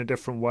maybe in a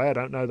different way. I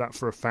don't know that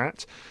for a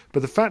fact.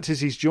 But the fact is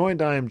he's joined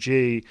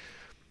IMG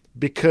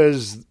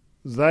because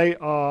they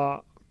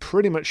are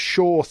pretty much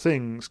sure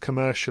things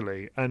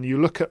commercially. And you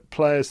look at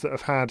players that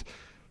have had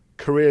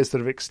careers that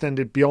have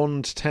extended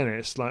beyond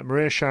tennis, like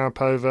Maria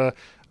Sharapova,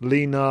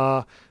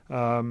 Lina,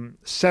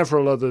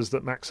 several others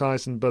that Max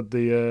Eisenbud,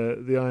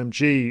 the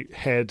IMG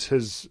head,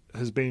 has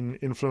been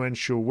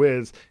influential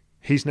with.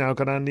 He's now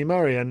got Andy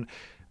Murray, and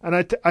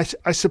I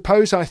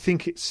suppose I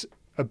think it's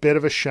a bit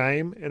of a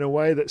shame in a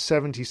way that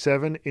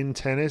 77 in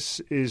tennis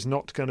is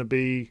not going to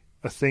be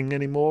a thing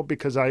anymore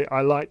because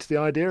I liked the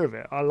idea of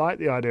it. I like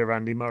the idea of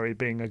Andy Murray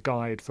being a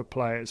guide for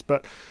players.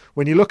 But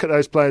when you look at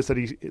those players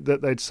that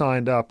they'd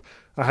signed up,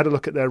 I had a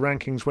look at their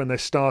rankings when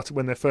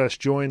they first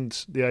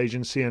joined the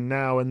agency and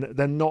now, and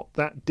they're not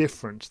that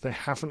different. They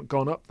haven't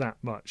gone up that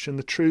much. And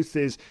the truth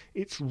is,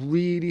 it's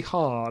really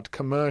hard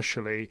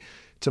commercially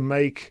to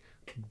make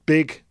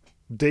big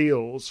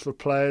deals for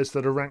players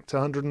that are ranked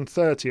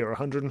 130 or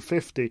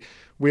 150.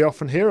 We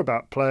often hear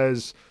about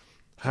players,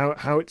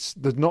 how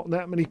there's not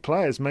that many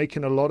players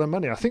making a lot of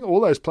money. I think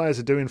all those players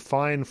are doing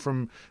fine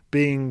from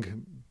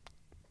being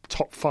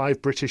top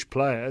 5 British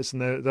players,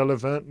 and they'll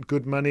have earned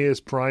good money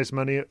as prize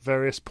money at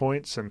various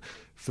points and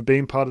for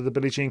being part of the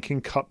Billie Jean King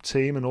Cup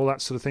team and all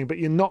that sort of thing. But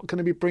you're not going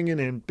to be bringing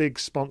in big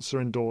sponsor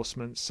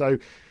endorsements. So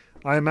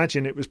I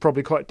imagine it was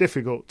probably quite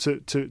difficult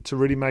to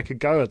really make a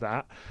go of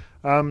that.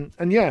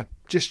 And yeah,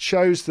 just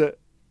shows that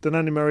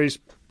Andy Murray's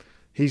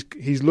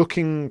he's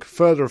looking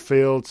further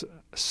afield.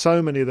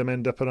 So many of them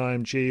end up at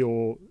IMG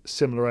or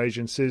similar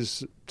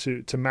agencies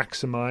to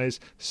maximise,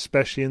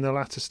 especially in the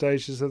latter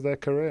stages of their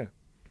career.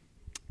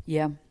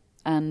 Yeah,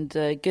 and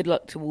good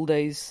luck to all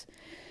those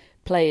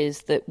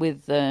players that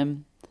with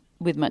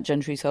Matt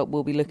Gentry's help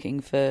will be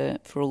looking for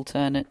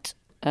alternate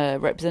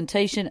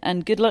representation,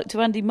 and good luck to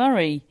Andy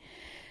Murray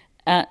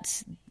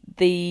at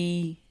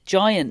the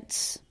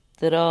giants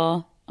that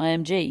are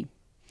IMG.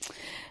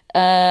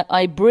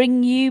 I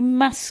bring you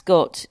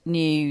mascot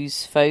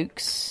news,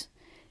 folks.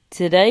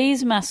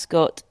 Today's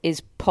mascot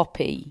is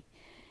Poppy,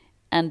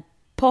 and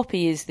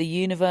Poppy is the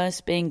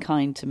universe being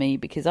kind to me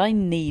because I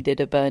needed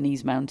a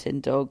Bernese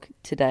Mountain Dog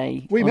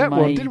today. We met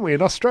one, didn't we,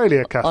 in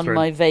Australia, Catherine? On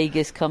my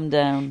Vegas come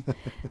down.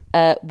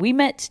 We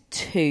met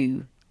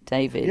 2,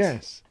 David.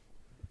 Yes.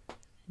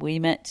 We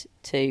met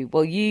 2.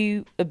 Well,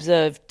 you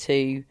observed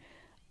 2.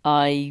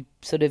 I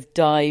sort of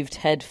dived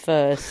head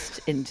first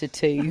into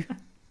 2.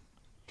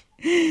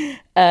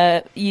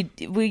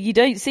 You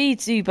don't see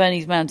 2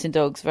 Bernese Mountain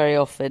Dogs very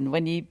often.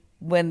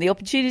 When the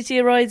opportunity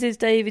arises,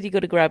 David, you've got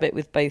to grab it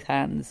with both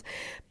hands.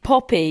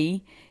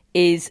 Poppy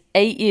is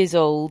 8 years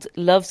old,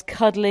 loves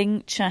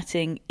cuddling,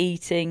 chatting,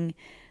 eating,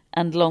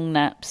 and long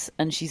naps,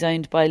 and she's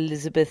owned by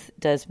Elizabeth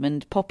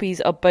Desmond.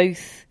 Poppies are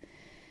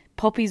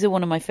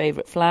one of my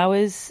favourite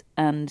flowers,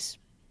 and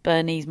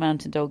Bernese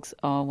Mountain Dogs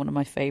are one of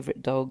my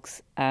favourite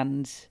dogs,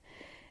 and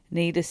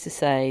needless to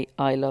say,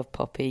 I love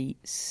Poppy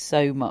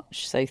so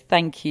much. So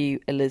thank you,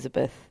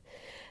 Elizabeth,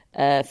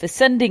 for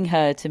sending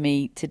her to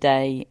me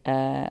today.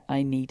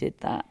 I needed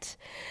that.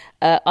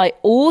 I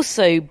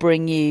also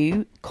bring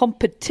you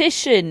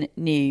competition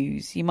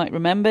news. You might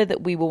remember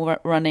that we were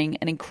running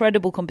an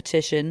incredible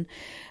competition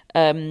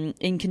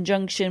in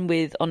conjunction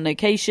with On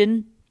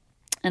Location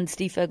and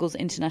Steve Fergal's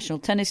International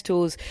Tennis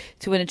Tours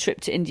to win a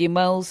trip to Indian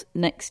Wells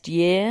next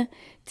year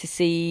to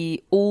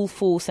see all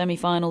 4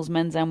 semi-finals,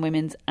 men's and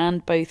women's,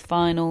 and both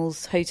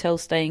finals, hotel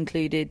stay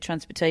included,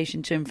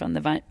 transportation to and from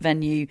the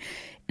venue,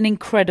 an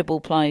incredible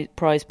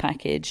prize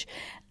package.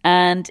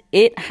 And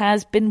it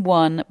has been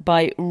won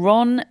by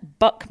Ron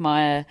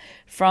Buckmeyer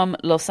from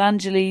Los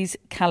Angeles,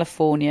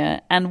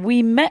 California. And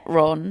we met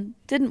Ron,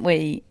 didn't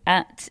we,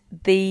 at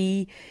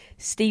the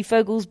Steve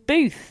Fergal's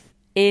booth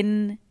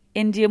in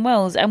Indian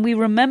Wells. And we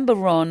remember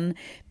Ron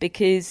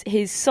because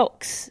his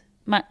socks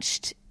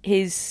matched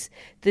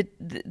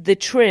the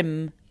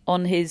trim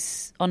on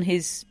his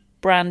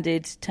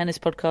branded Tennis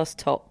Podcast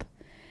top.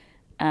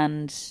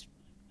 And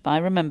I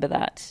remember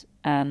that,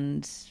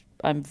 and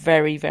I'm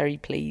very, very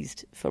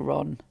pleased for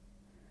Ron.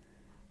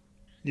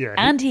 Yeah,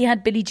 and he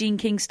had Billie Jean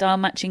King style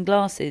matching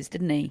glasses,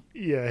 didn't he?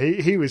 Yeah,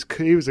 he was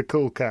a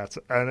cool cat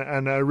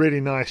and a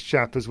really nice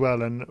chap as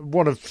well, and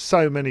one of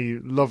so many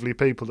lovely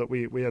people that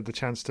we had the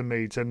chance to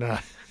meet. And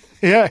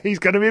yeah, he's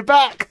going to be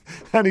back,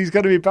 and he's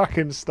going to be back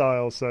in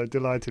style. So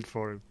delighted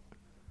for him.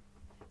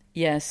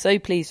 Yeah, so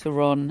pleased for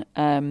Ron.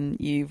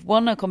 You've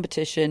won a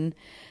competition.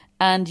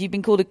 And you've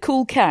been called a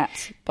cool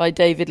cat by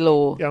David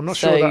Law. Yeah, I'm not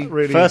sure that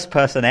really... First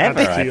person ever,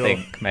 I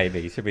think,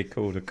 maybe, to be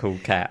called a cool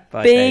cat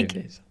by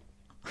David.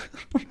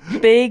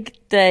 Big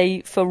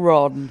day for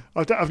Ron.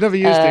 I've never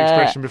used the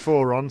expression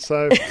before, Ron,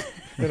 so,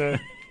 you know...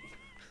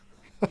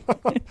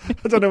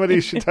 I don't know whether you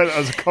should take that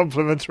as a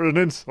compliment or an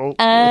insult.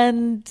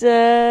 And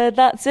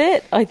that's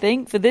it, I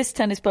think, for this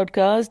tennis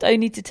podcast.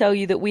 Only to tell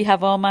you that we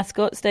have our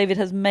mascots. David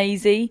has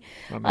Maisie.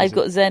 I've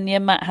got Xenia.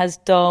 Matt has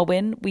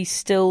Darwin. We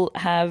still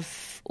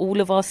have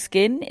all of our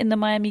skin in the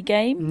Miami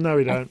game. No,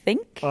 we don't. I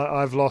think.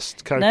 I've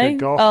lost Coco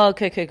Gauff. Oh,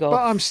 Coco Gauff.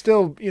 But I'm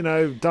still,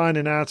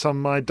 dining out on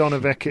my Donna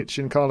Vekic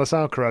and Carlos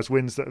Alcaraz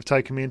wins that have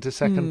taken me into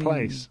second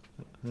place.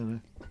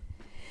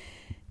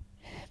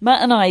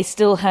 Matt and I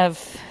still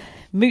have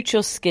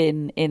mucho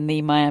skin in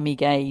the Miami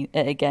game.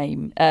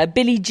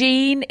 Billie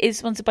Jean is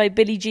sponsored by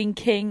Billie Jean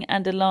King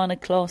and Alana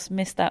Kloss.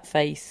 Missed that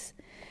face.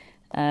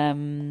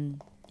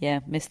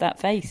 Missed that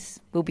face.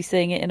 We'll be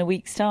seeing it in a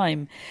week's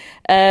time.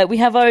 We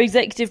have our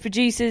executive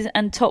producers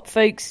and top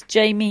folks,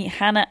 Jamie,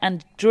 Hannah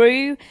and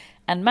Drew.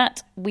 And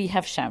Matt, we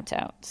have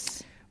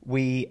shout-outs.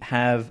 We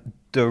have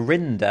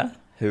Dorinda,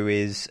 who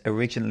is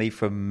originally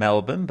from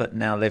Melbourne but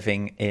now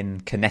living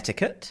in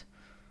Connecticut.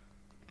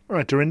 All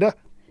right, Dorinda.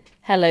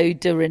 Hello,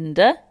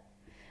 Dorinda.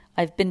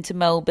 I've been to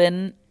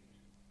Melbourne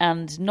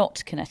and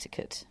not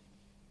Connecticut.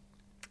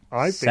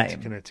 I've been to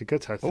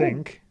Connecticut, I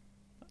think.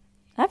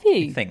 Have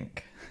you? I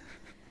think.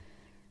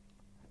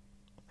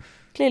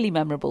 Clearly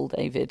memorable,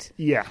 David.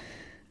 Yeah.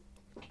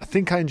 I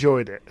think I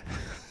enjoyed it.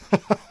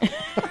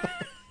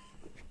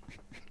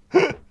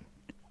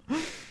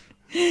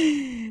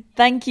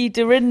 Thank you,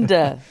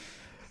 Dorinda.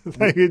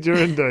 Thank you,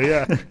 Dorinda,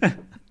 yeah.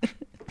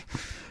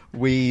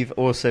 We've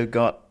also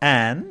got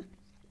Anne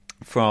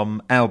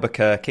from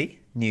Albuquerque,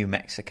 New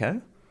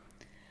Mexico.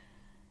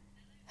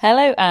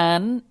 Hello,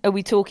 Anne. Are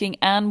we talking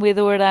Anne with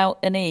or without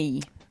an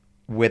E?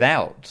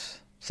 Without.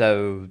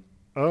 So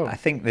I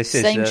think this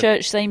is same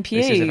church, same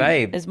pew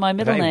as my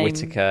middle name.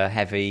 Whittaker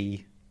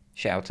heavy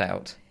shout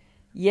out.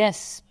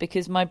 Yes,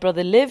 because my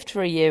brother lived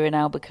for a year in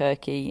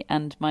Albuquerque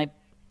and my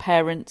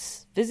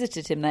parents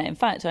visited him there. In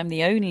fact, I'm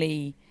the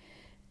only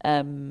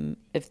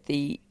of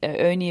the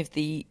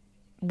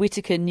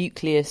Whittaker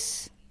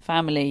nucleus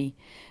family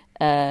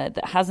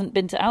that hasn't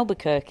been to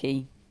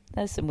Albuquerque.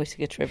 There's some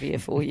Whittaker trivia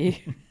for you.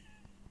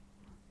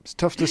 It's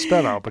tough to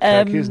spell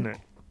Albuquerque, isn't it?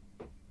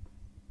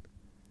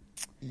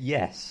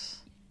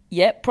 Yes.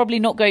 Yep, probably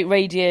not great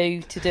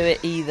radio to do it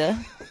either.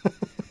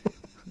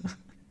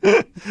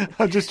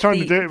 I'm just trying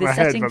to do it in my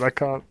head, but I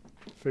can't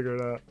figure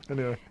it out.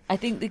 Anyway, I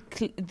think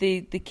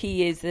the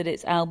key is that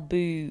it's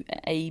Albu,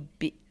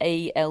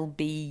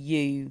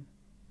 A-L-B-U.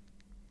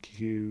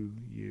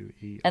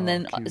 Q-U-E-R, and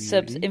then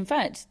subs. In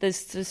fact,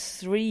 there's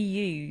 3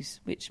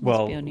 U's, which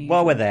must be unusual.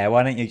 While we're there,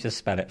 why don't you just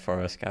spell it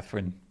for us,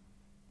 Catherine?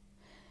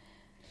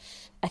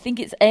 I think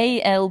it's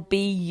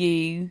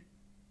A-L-B-U-Q-U-E-R-Q-U-E.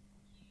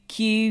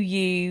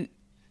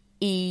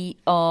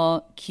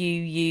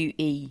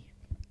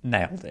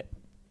 Nailed it.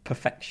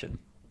 Perfection.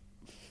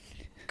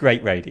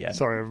 Great radio.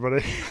 Sorry,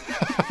 everybody.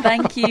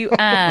 Thank you,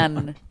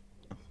 Anne.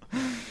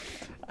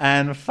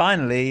 And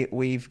finally,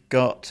 we've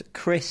got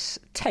Chris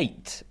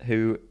Tate,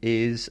 who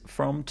is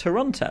from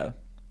Toronto.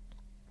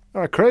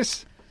 All right,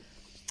 Chris.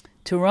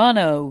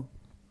 Toronto.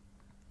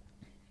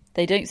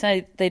 They don't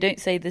say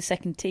the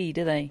second T,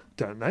 do they?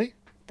 Don't they?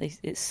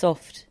 It's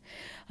soft.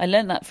 I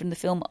learned that from the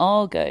film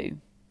Argo.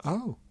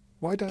 Oh,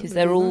 why don't they? Because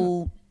they're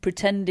all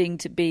pretending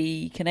to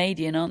be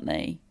Canadian, aren't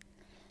they?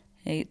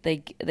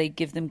 They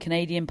give them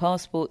Canadian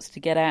passports to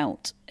get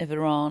out of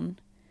Iran,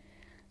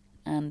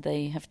 and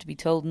they have to be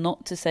told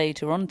not to say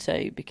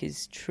Toronto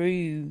because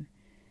true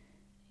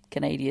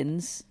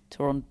Canadians,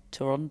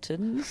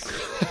 Torontans,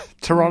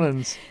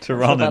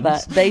 Toronto,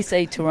 they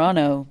say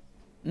Toronto.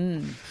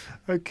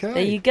 Okay,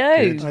 there you go.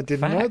 Good. I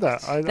didn't know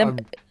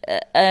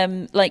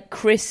that. Like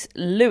Chris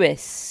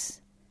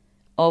Lewis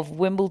of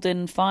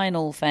Wimbledon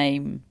final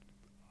fame.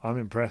 I'm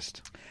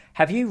impressed.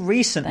 Have you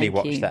recently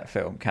watched that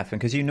film, Catherine?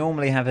 Because you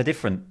normally have a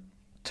different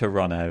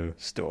Toronto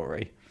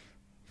story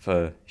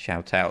for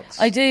shout-outs.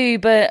 I do,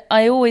 but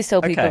I always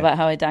tell people about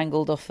how I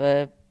dangled off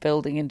a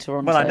building in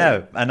Toronto. Well, I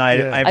know, and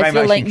I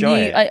very much enjoy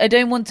it. I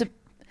don't want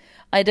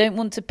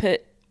to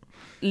put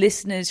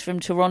listeners from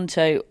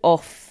Toronto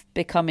off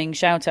becoming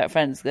shout-out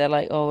friends. They're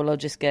like, oh, well,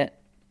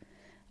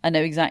 I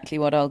know exactly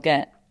what I'll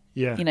get.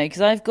 Yeah. You know,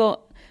 because I've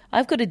got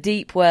a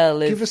deep well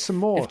Give us some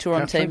more, of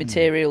Toronto Catherine.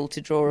 Material to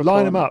draw upon.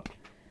 Line them up.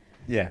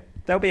 Yeah,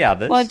 there'll be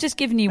others. Well, I've just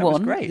given you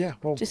one. Great. Yeah,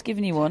 well, just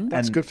given you one.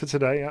 That's good for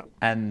today, yeah.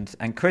 And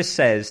Chris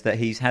says that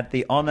he's had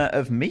the honour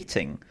of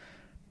meeting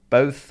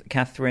both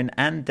Catherine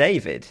and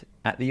David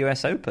at the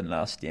US Open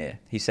last year.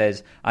 He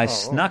says, I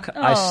snuck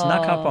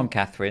up on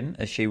Catherine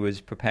as she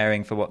was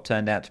preparing for what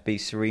turned out to be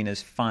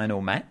Serena's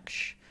final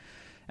match.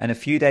 And a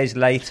few days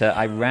later,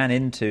 I ran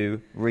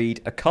into,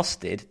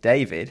 accosted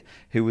David,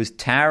 who was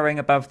towering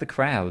above the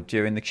crowd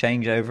during the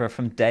changeover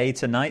from day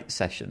to night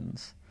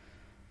sessions.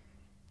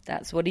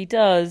 That's what he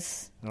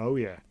does. Oh,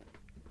 yeah.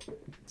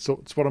 So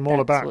it's what I'm all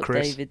about,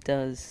 Chris. That's what David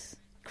does.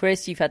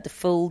 Chris, you've had the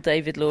full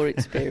David Law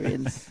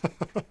experience.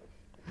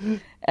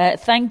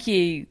 Thank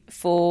you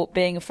for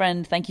being a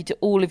friend. Thank you to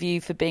all of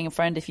you for being a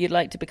friend. If you'd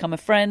like to become a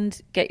friend,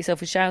 get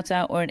yourself a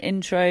shout-out or an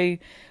intro,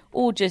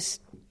 or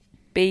just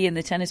be in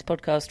the Tennis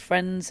Podcast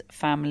Friends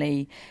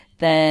family,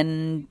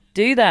 then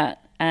do that.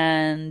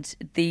 And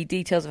the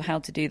details of how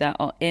to do that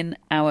are in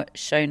our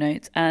show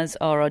notes, as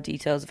are our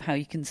details of how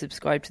you can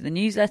subscribe to the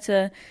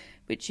newsletter,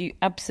 which you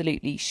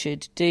absolutely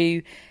should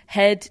do.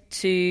 Head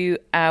to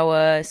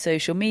our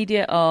social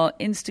media, our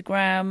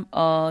Instagram,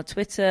 our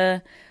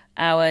Twitter,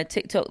 our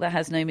TikTok that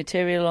has no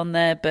material on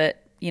there,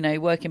 but, you know,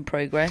 work in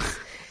progress.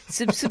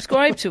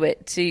 Subscribe to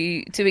it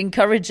to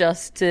encourage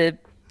us to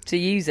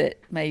use it,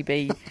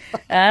 maybe.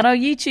 And our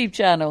YouTube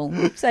channel,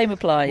 same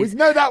applies. We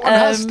know that one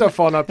has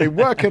stuff on. I've been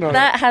working on it.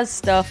 That has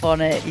stuff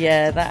on it.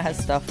 Yeah, that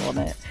has stuff on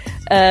it.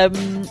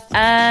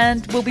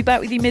 And we'll be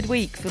back with you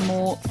midweek for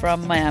more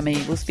from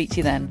Miami. We'll speak to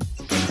you then.